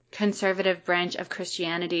conservative branch of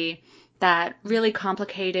Christianity that really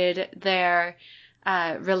complicated their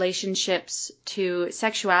relationships to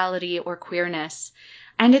sexuality or queerness.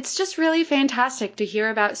 And it's just really fantastic to hear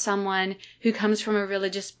about someone who comes from a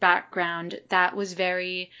religious background that was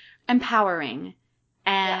very empowering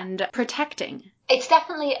and protecting. It's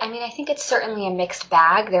definitely, I think it's certainly a mixed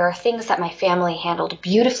bag. There are things that my family handled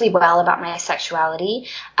beautifully well about my sexuality,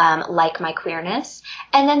 like my queerness.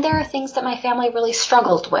 And then there are things that my family really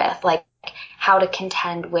struggled with, like how to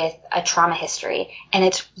contend with a trauma history. And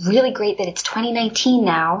it's really great that it's 2019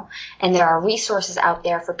 now, and there are resources out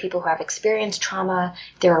there for people who have experienced trauma.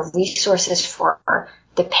 There are resources for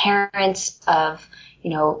the parents of,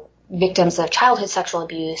 victims of childhood sexual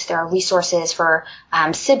abuse. There are resources for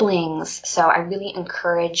siblings. So I really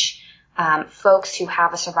encourage folks who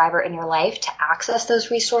have a survivor in your life to access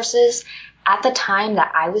those resources. At the time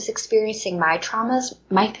that I was experiencing my traumas,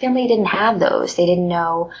 my family didn't have those. They didn't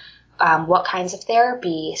know what kinds of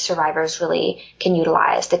therapy survivors really can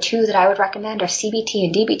utilize. The two that I would recommend are CBT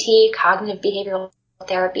and DBT, cognitive behavioral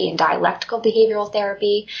therapy and dialectical behavioral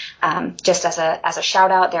therapy. Just as a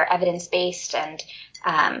shout out, they're evidence-based, and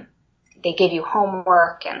they give you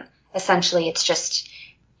homework, and essentially it's just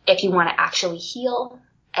if you want to actually heal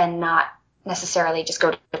and not necessarily just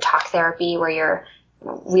go to talk therapy where you're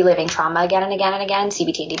reliving trauma again and again and again,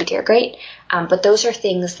 CBT and DBT are great. But those are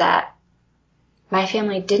things that my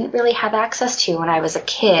family didn't really have access to when I was a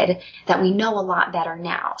kid that we know a lot better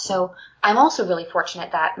now. So I'm also really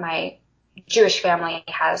fortunate that my Jewish family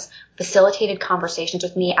has facilitated conversations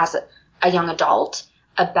with me as a young adult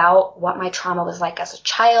about what my trauma was like as a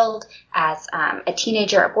child, as a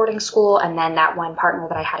teenager at boarding school, and then that one partner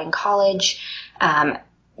that I had in college.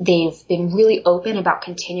 They've been really open about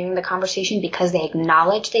continuing the conversation because they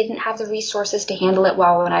acknowledge they didn't have the resources to handle it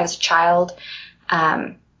well when I was a child.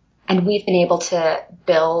 And we've been able to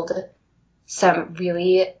build some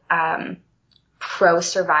really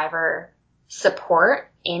pro-survivor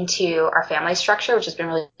support into our family structure, which has been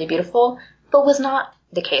really, really beautiful, but was not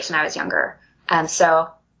the case when I was younger. So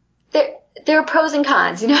there are pros and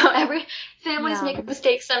cons. Every families make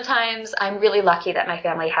mistakes sometimes. I'm really lucky that my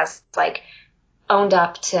family has owned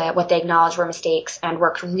up to what they acknowledge were mistakes and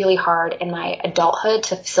worked really hard in my adulthood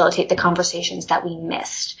to facilitate the conversations that we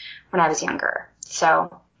missed when I was younger.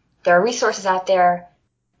 So there are resources out there.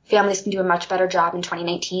 Families can do a much better job in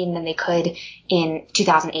 2019 than they could in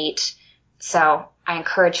 2008. So I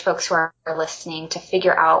encourage folks who are listening to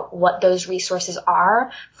figure out what those resources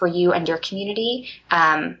are for you and your community.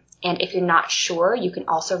 And if you're not sure, you can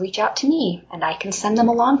also reach out to me and I can send them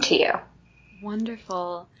along to you.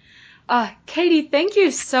 Wonderful. Katie, thank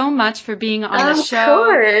you so much for being on the show. Of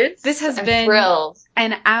course. This has been thrilled.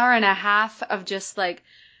 An hour and a half of just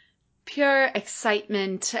pure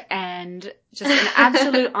excitement and just an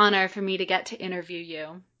absolute honor for me to get to interview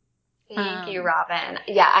you. Thank you, Robin.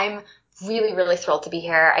 Yeah, I'm really, really thrilled to be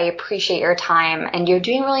here. I appreciate your time, and you're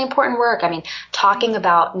doing really important work. Talking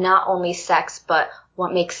about not only sex, but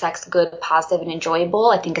what makes sex good, positive, and enjoyable,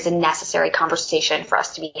 I think is a necessary conversation for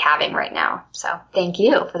us to be having right now. So thank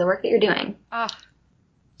you for the work that you're doing.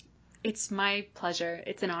 It's my pleasure.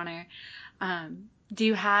 It's an honor. Do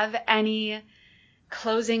you have any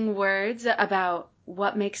closing words about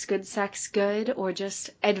what makes good sex good, or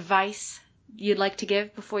just advice you'd like to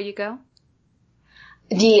give before you go?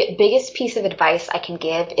 The biggest piece of advice I can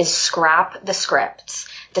give is scrap the scripts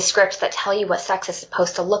that tell you what sex is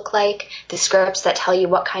supposed to look like, the scripts that tell you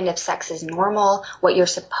what kind of sex is normal, what you're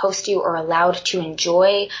supposed to or allowed to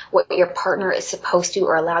enjoy, what your partner is supposed to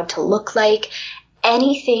or allowed to look like.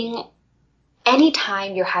 Anytime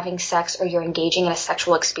you're having sex or you're engaging in a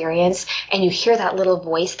sexual experience and you hear that little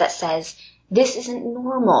voice that says, this isn't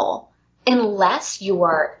normal, unless you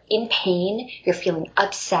are in pain, you're feeling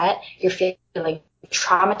upset, you're feeling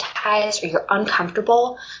traumatized or you're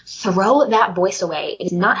uncomfortable, throw that voice away. It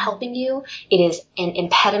is not helping you. It is an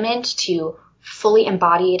impediment to fully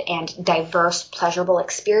embodied and diverse, pleasurable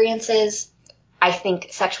experiences. I think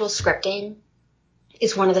sexual scripting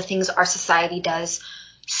is one of the things our society does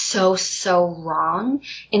so wrong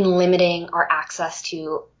in limiting our access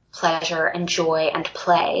to pleasure and joy and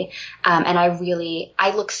play. And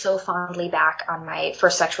I look so fondly back on my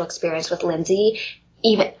first sexual experience with Lindsay.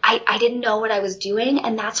 Even I didn't know what I was doing,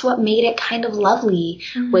 and that's what made it kind of lovely.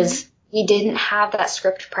 Was we didn't have that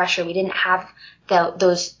script pressure. We didn't have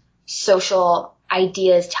those social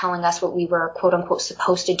ideas telling us what we were quote unquote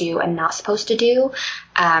supposed to do and not supposed to do.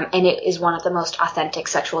 And it is one of the most authentic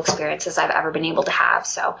sexual experiences I've ever been able to have.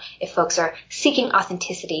 So if folks are seeking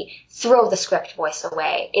authenticity, throw the script voice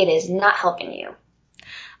away. It is not helping you.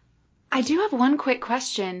 I do have one quick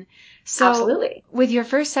question. So absolutely. With your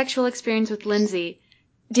first sexual experience with Lindsay,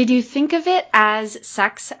 did you think of it as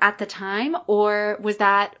sex at the time, or was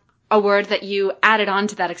that a word that you added on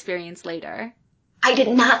to that experience later? I did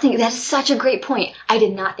not think, that's such a great point. I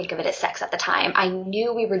did not think of it as sex at the time. I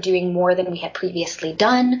knew we were doing more than we had previously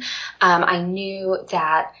done. I knew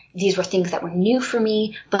that these were things that were new for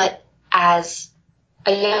me, but as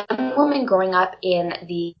a young woman growing up in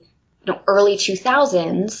the early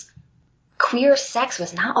 2000s, queer sex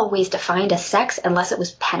was not always defined as sex unless it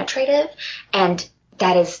was penetrative, and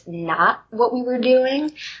that is not what we were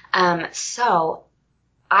doing. So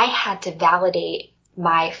I had to validate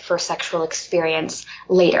my first sexual experience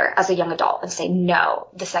later as a young adult and say, no,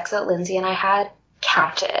 the sex that Lindsay and I had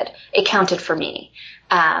counted. It counted for me.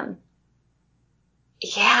 Yeah,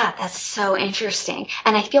 that's so interesting.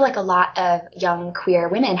 And I feel like a lot of young queer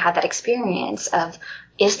women had that experience of,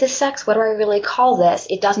 is this sex? What do I really call this?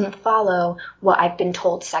 It doesn't follow what I've been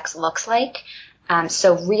told sex looks like.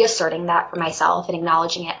 So reasserting that for myself and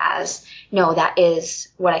acknowledging it as, no, that is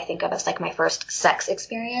what I think of as like my first sex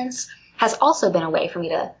experience has also been a way for me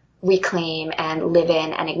to reclaim and live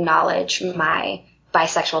in and acknowledge my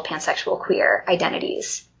bisexual, pansexual, queer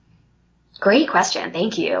identities. Great question.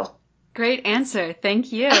 Thank you. Great answer.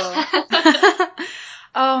 Thank you.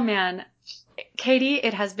 Oh, man. Katie,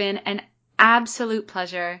 it has been an absolute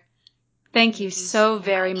pleasure. Thank you so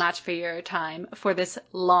very much for your time for this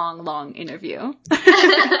long interview.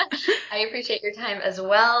 I appreciate your time as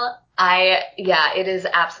well. It is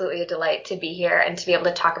absolutely a delight to be here and to be able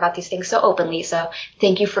to talk about these things so openly. So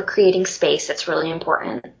thank you for creating space. It's really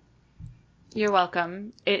important. You're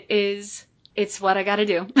welcome. It's what I got to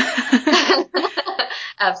do.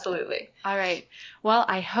 Absolutely. All right. Well,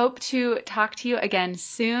 I hope to talk to you again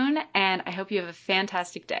soon, and I hope you have a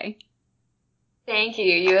fantastic day. Thank you.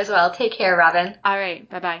 You as well. Take care, Robin. All right.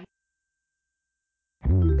 Bye-bye.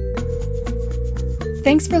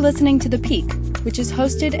 Thanks for listening to The Peak, which is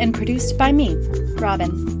hosted and produced by me,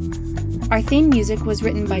 Robin. Our theme music was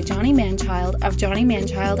written by Johnny Manchild of Johnny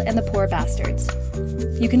Manchild and the Poor Bastards.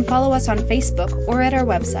 You can follow us on Facebook or at our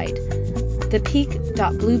website,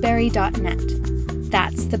 thepeak.blueberry.net.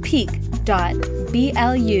 That's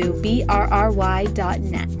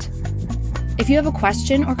thepeak.blueberry.net. If you have a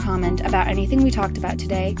question or comment about anything we talked about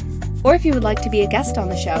today, or if you would like to be a guest on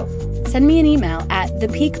the show, send me an email at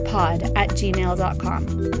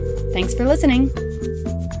thepeakpod@gmail.com. Thanks for listening.